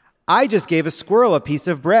 I just gave a squirrel a piece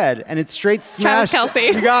of bread, and it's straight smashed. Travis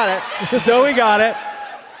Kelce. You got it. Zoe got it.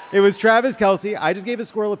 It was Travis Kelce. I just gave a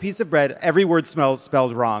squirrel a piece of bread. Every word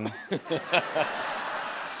spelled wrong.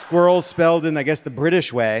 Squirrel spelled in, I guess, the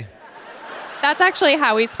British way. That's actually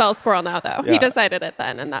how we spell squirrel now, though. Yeah. He decided it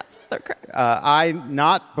then, and that's the correct. I,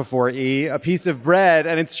 not before E, a piece of bread,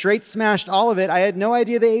 and it straight smashed all of it. I had no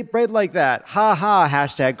idea they ate bread like that. Ha ha,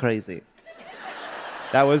 hashtag crazy.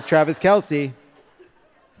 That was Travis Kelce.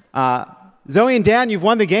 Zoe and Dan, you've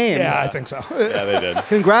won the game. Yeah, I think so. Yeah, they did.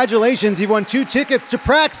 Congratulations, you've won 2 tickets to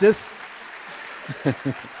Praxis.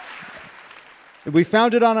 We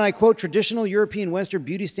founded on, and I quote, traditional European Western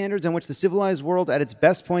beauty standards on which the civilized world at its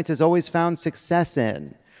best points has always found success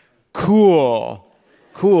in. Cool.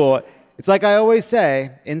 Cool. It's like I always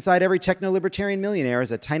say, inside every techno-libertarian millionaire is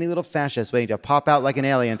a tiny little fascist waiting to pop out like an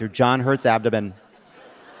alien through John Hurt's abdomen.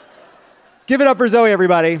 Give it up for Zoe,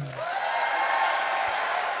 everybody.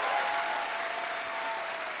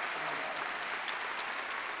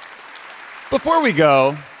 Before we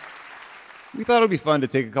go, we thought it would be fun to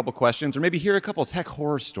take a couple questions or maybe hear a couple tech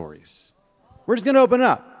horror stories. We're just going to open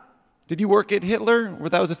up. Did you work at Hitler, or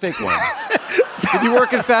that was a fake one? Did you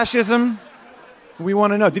work at fascism? We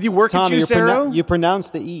want to know. Did you work Tommy, at Juicero? you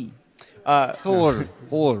pronounced the E. Do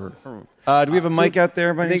we have a mic out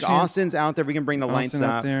there? By I think any chance? Austin's out there. We can bring the lights Austin up.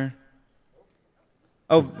 out there.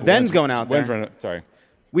 Oh, Ven's going out there. Sorry.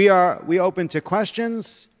 We open to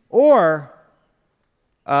questions or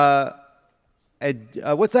what's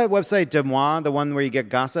that website, Des Moines, the one where you get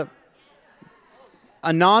gossip?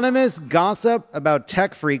 Anonymous gossip about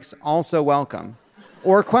tech freaks also welcome.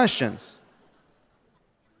 Or questions.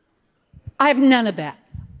 I have none of that.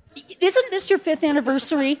 Isn't this your 5th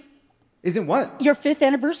anniversary? Isn't what? Your 5th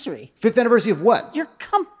anniversary. 5th anniversary of what? Your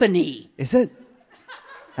company. Is it?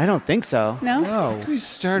 I don't think so. No? We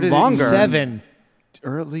started Longer. in 7.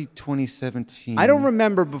 Early 2017. I don't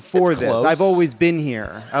remember before It's this. close. I've always been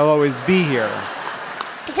here. I'll always be here.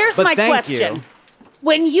 Here's But my thank question. you.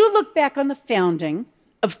 When you look back on the founding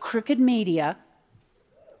of Crooked Media,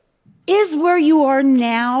 is where you are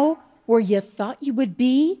now where you thought you would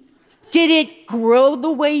be? Did it grow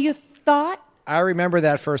the way you thought? I remember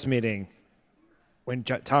that first meeting when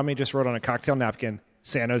Tommy just wrote on a cocktail napkin,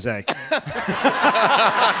 San Jose.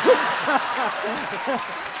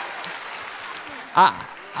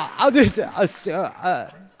 I'll just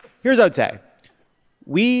here's what I'd say.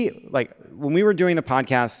 When we were doing the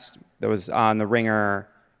podcast that was on the Ringer,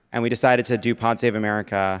 and we decided to do Pod Save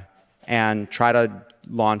America and try to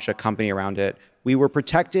launch a company around it. We were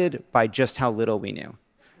protected by just how little we knew.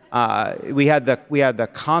 We had the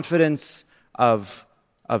confidence of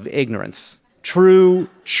ignorance, true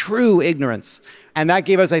ignorance, and that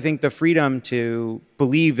gave us, I think, the freedom to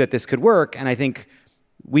believe that this could work. And I think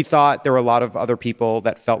we thought there were a lot of other people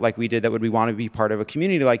that felt like we did that would want to be part of a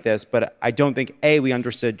community like this. But I don't think we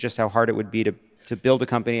understood just how hard it would be to build a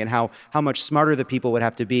company and how much smarter the people would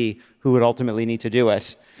have to be who would ultimately need to do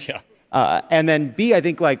it. Yeah. And then B, I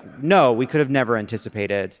think no, we could have never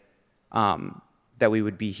anticipated that we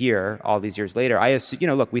would be here all these years later.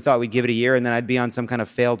 Look, we thought we'd give it a year and then I'd be on some kind of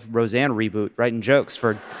failed Roseanne reboot writing jokes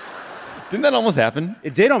for. Didn't that almost happen?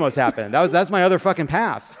 It did almost happen. That's my other fucking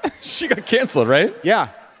path. She got canceled, right? Yeah.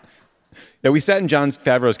 Yeah, we sat in John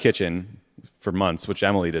Favreau's kitchen for months, which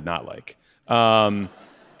Emily did not like.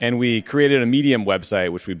 And we created a Medium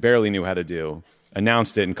website, which we barely knew how to do,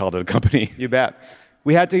 announced it, and called it a company. You bet.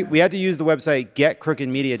 We had to use the website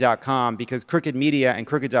getcrookedmedia.com because Crooked Media and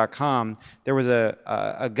Crooked.com, there was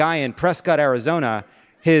a guy in Prescott, Arizona.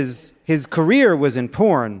 His career was in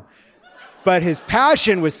porn, but his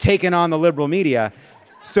passion was taking on the liberal media.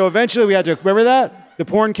 So eventually we had to, remember that? The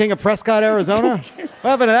porn king of Prescott, Arizona? What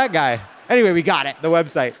happened to that guy? Anyway, we got it, the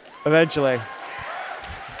website, eventually.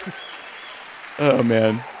 Oh,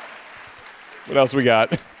 man. What else we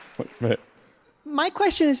got? My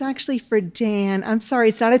question is actually for Dan. I'm sorry,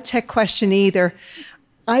 it's not a tech question either.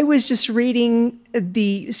 I was just reading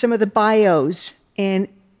some of the bios, and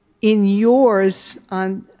in yours,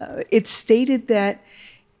 it stated that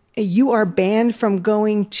you are banned from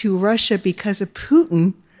going to Russia because of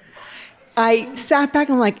Putin. I sat back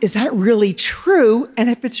and I'm like, is that really true? And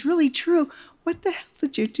if it's really true, what the hell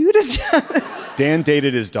did you do to them? Dan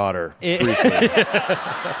dated his daughter briefly.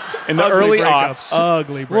 In the Ugly early breakup. aughts.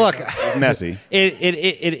 Ugly breakup. Look, it was messy.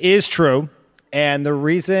 It is true. And the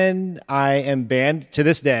reason I am banned to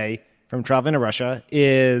this day from traveling to Russia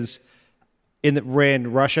is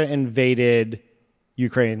when Russia invaded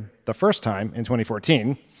Ukraine the first time in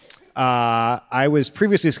 2014, I was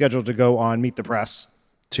previously scheduled to go on Meet the Press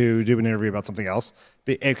to do an interview about something else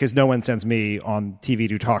because no one sends me on TV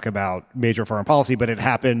to talk about major foreign policy, but it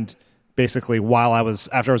happened basically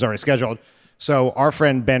after I was already scheduled. So our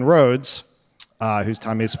friend Ben Rhodes, whose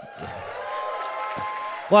time is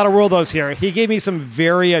a lot of worldos here, he gave me some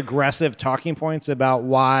very aggressive talking points about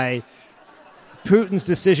why Putin's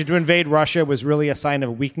decision to invade Russia was really a sign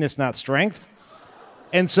of weakness, not strength.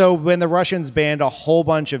 And so when the Russians banned a whole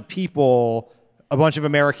bunch of people, a bunch of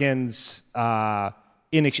Americans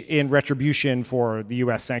in retribution for the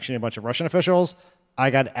U.S. sanctioning a bunch of Russian officials, I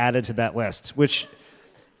got added to that list, which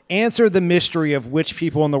answered the mystery of which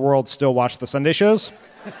people in the world still watch the Sunday shows.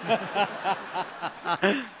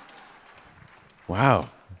 Wow.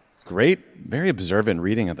 Great, very observant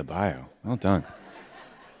reading of the bio. Well done.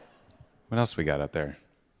 What else we got out there?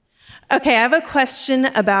 Okay, I have a question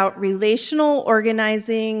about relational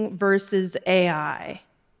organizing versus AI.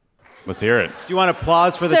 Let's hear it. Do you want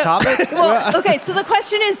applause for the topic? Well, okay, so the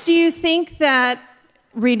question is, do you think that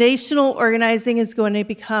relational organizing is going to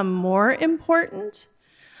become more important?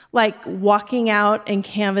 Like walking out and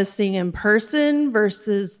canvassing in person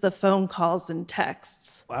versus the phone calls and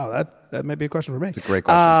texts? Wow, that may be a question for me. It's a great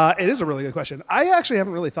question. It is a really good question. I actually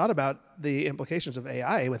haven't really thought about the implications of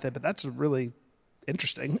AI with it, but that's really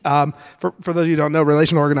interesting. For those of you who don't know,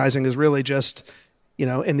 relational organizing is really just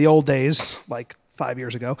in the old days, like 5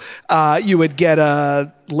 years ago, you would get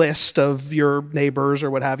a list of your neighbors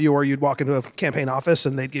or what have you, or you'd walk into a campaign office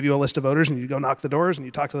and they'd give you a list of voters and you'd go knock the doors and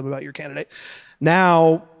you talk to them about your candidate.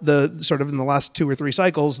 Now, the sort of in the last 2 or 3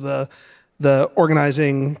 cycles, the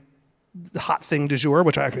organizing hot thing du jour,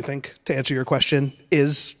 which I actually think, to answer your question,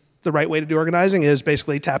 is the right way to do organizing, is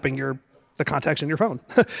basically tapping the contacts in your phone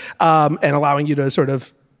and allowing you to sort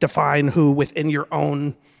of define who within your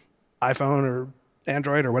own iPhone or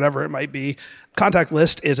Android or whatever it might be contact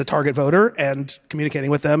list is a target voter, and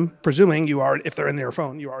communicating with them, presuming if they're in their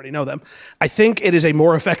phone, you already know them. I think it is a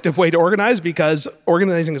more effective way to organize, because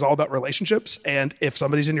organizing is all about relationships, and if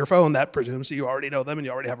somebody's in your phone, that presumes that you already know them and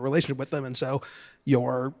you already have a relationship with them, and so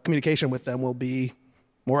your communication with them will be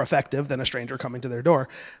more effective than a stranger coming to their door.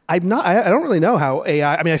 I don't really know how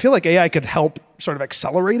AI, I feel like AI could help sort of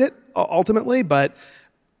accelerate it ultimately, but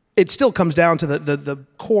it still comes down to the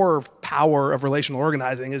core power of relational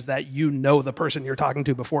organizing is that you know the person you're talking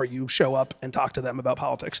to before you show up and talk to them about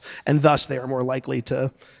politics. And thus they are more likely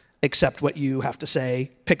to accept what you have to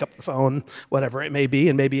say, pick up the phone, whatever it may be.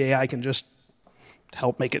 And maybe AI can just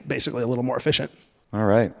help make it basically a little more efficient. All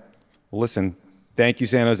right. Well, listen, thank you,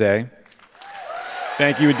 San Jose.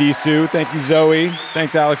 Thank you, Adisu. Thank you, Zoe.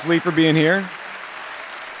 Thanks, Alex Lee, for being here.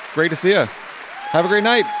 Great to see you. Have a great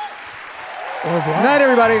night. Au revoir. Good night,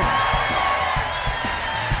 everybody.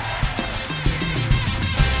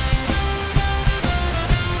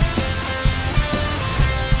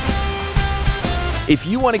 If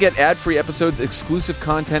you want to get ad-free episodes, exclusive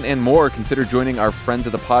content, and more, consider joining our Friends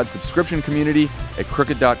of the Pod subscription community at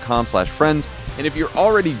crooked.com/friends. And if you're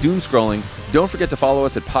already doom scrolling, don't forget to follow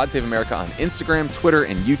us at Pod Save America on Instagram, Twitter,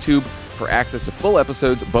 and YouTube for access to full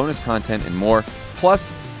episodes, bonus content, and more.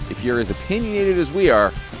 Plus, if you're as opinionated as we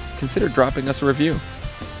are, consider dropping us a review.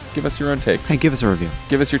 Give us your own takes. Hey, give us a review.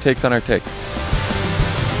 Give us your takes on our takes.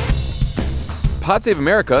 Pod Save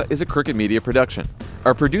America is a Crooked Media production.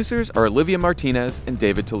 Our producers are Olivia Martinez and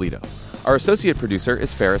David Toledo. Our associate producer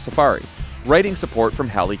is Farah Safari. Writing support from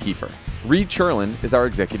Hallie Kiefer. Reed Cherlin is our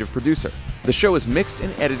executive producer. The show is mixed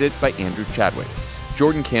and edited by Andrew Chadwick.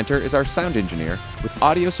 Jordan Cantor is our sound engineer, with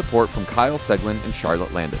audio support from Kyle Seglin and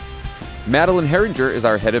Charlotte Landis. Madeline Herringer is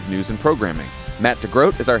our head of news and programming. Matt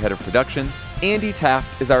DeGroat is our head of production. Andy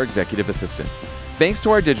Taft is our executive assistant. Thanks to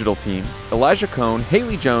our digital team, Elijah Cohn,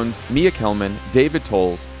 Haley Jones, Mia Kelman, David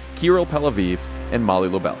Tolles, Kirill Pelaviv, and Molly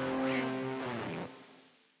Lobel.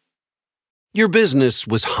 Your business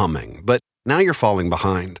was humming, but now you're falling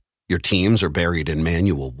behind. Your teams are buried in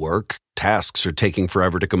manual work, tasks are taking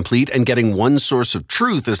forever to complete, and getting one source of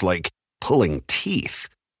truth is like pulling teeth.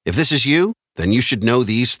 If this is you, then you should know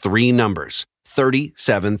these 3 numbers: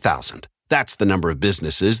 37,000. That's the number of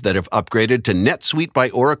businesses that have upgraded to NetSuite by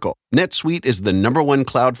Oracle. NetSuite is the #1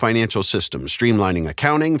 cloud financial system, streamlining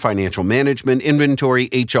accounting, financial management, inventory,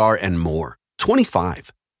 HR, and more.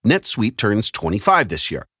 25. NetSuite turns 25 this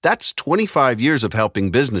year. That's 25 years of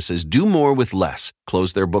helping businesses do more with less,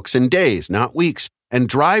 close their books in days, not weeks, and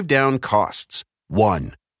drive down costs.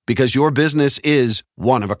 1. Because your business is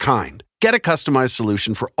one of a kind. Get a customized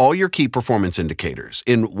solution for all your key performance indicators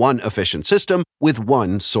in one efficient system with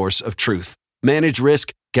one source of truth. Manage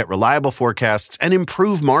risk, get reliable forecasts, and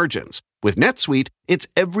improve margins. With NetSuite, it's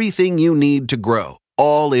everything you need to grow,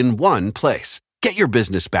 all in one place. Get your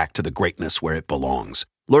business back to the greatness where it belongs.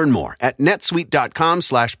 Learn more at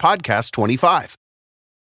netsuite.com/podcast25.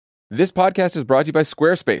 This podcast is brought to you by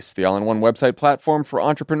Squarespace, the all-in-one website platform for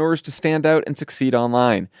entrepreneurs to stand out and succeed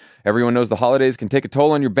online. Everyone knows the holidays can take a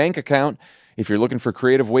toll on your bank account. If you're looking for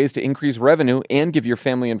creative ways to increase revenue and give your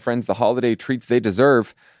family and friends the holiday treats they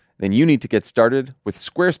deserve, then you need to get started with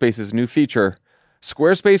Squarespace's new feature,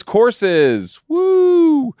 Squarespace Courses.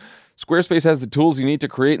 Woo! Squarespace has the tools you need to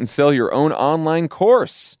create and sell your own online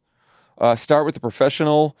course. Start with a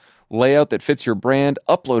professional layout that fits your brand,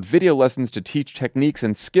 upload video lessons to teach techniques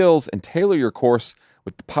and skills, and tailor your course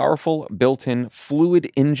with the powerful built-in Fluid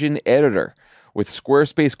Engine editor. With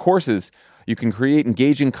Squarespace Courses, you can create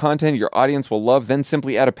engaging content your audience will love, then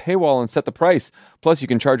simply add a paywall and set the price. Plus, you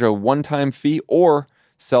can charge a one-time fee or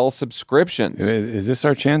sell subscriptions. Is this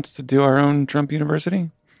our chance to do our own Trump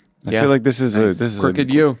University? I feel like this is Crooked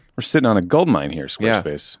U. We're sitting on a gold mine here,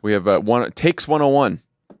 Squarespace. Yeah. We have Takes 101.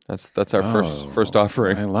 That's our first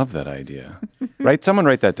offering. I love that idea. Someone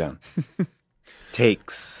write that down.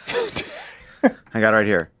 Takes. I got it right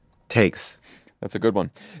here. Takes. That's a good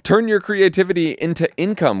one. Turn your creativity into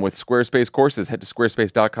income with Squarespace Courses. Head to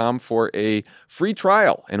squarespace.com for a free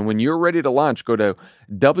trial. And when you're ready to launch, go to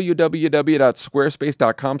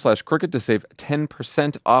www.squarespace.com/crooked to save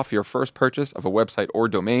 10% off your first purchase of a website or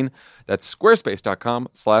domain. That's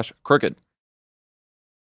squarespace.com/crooked.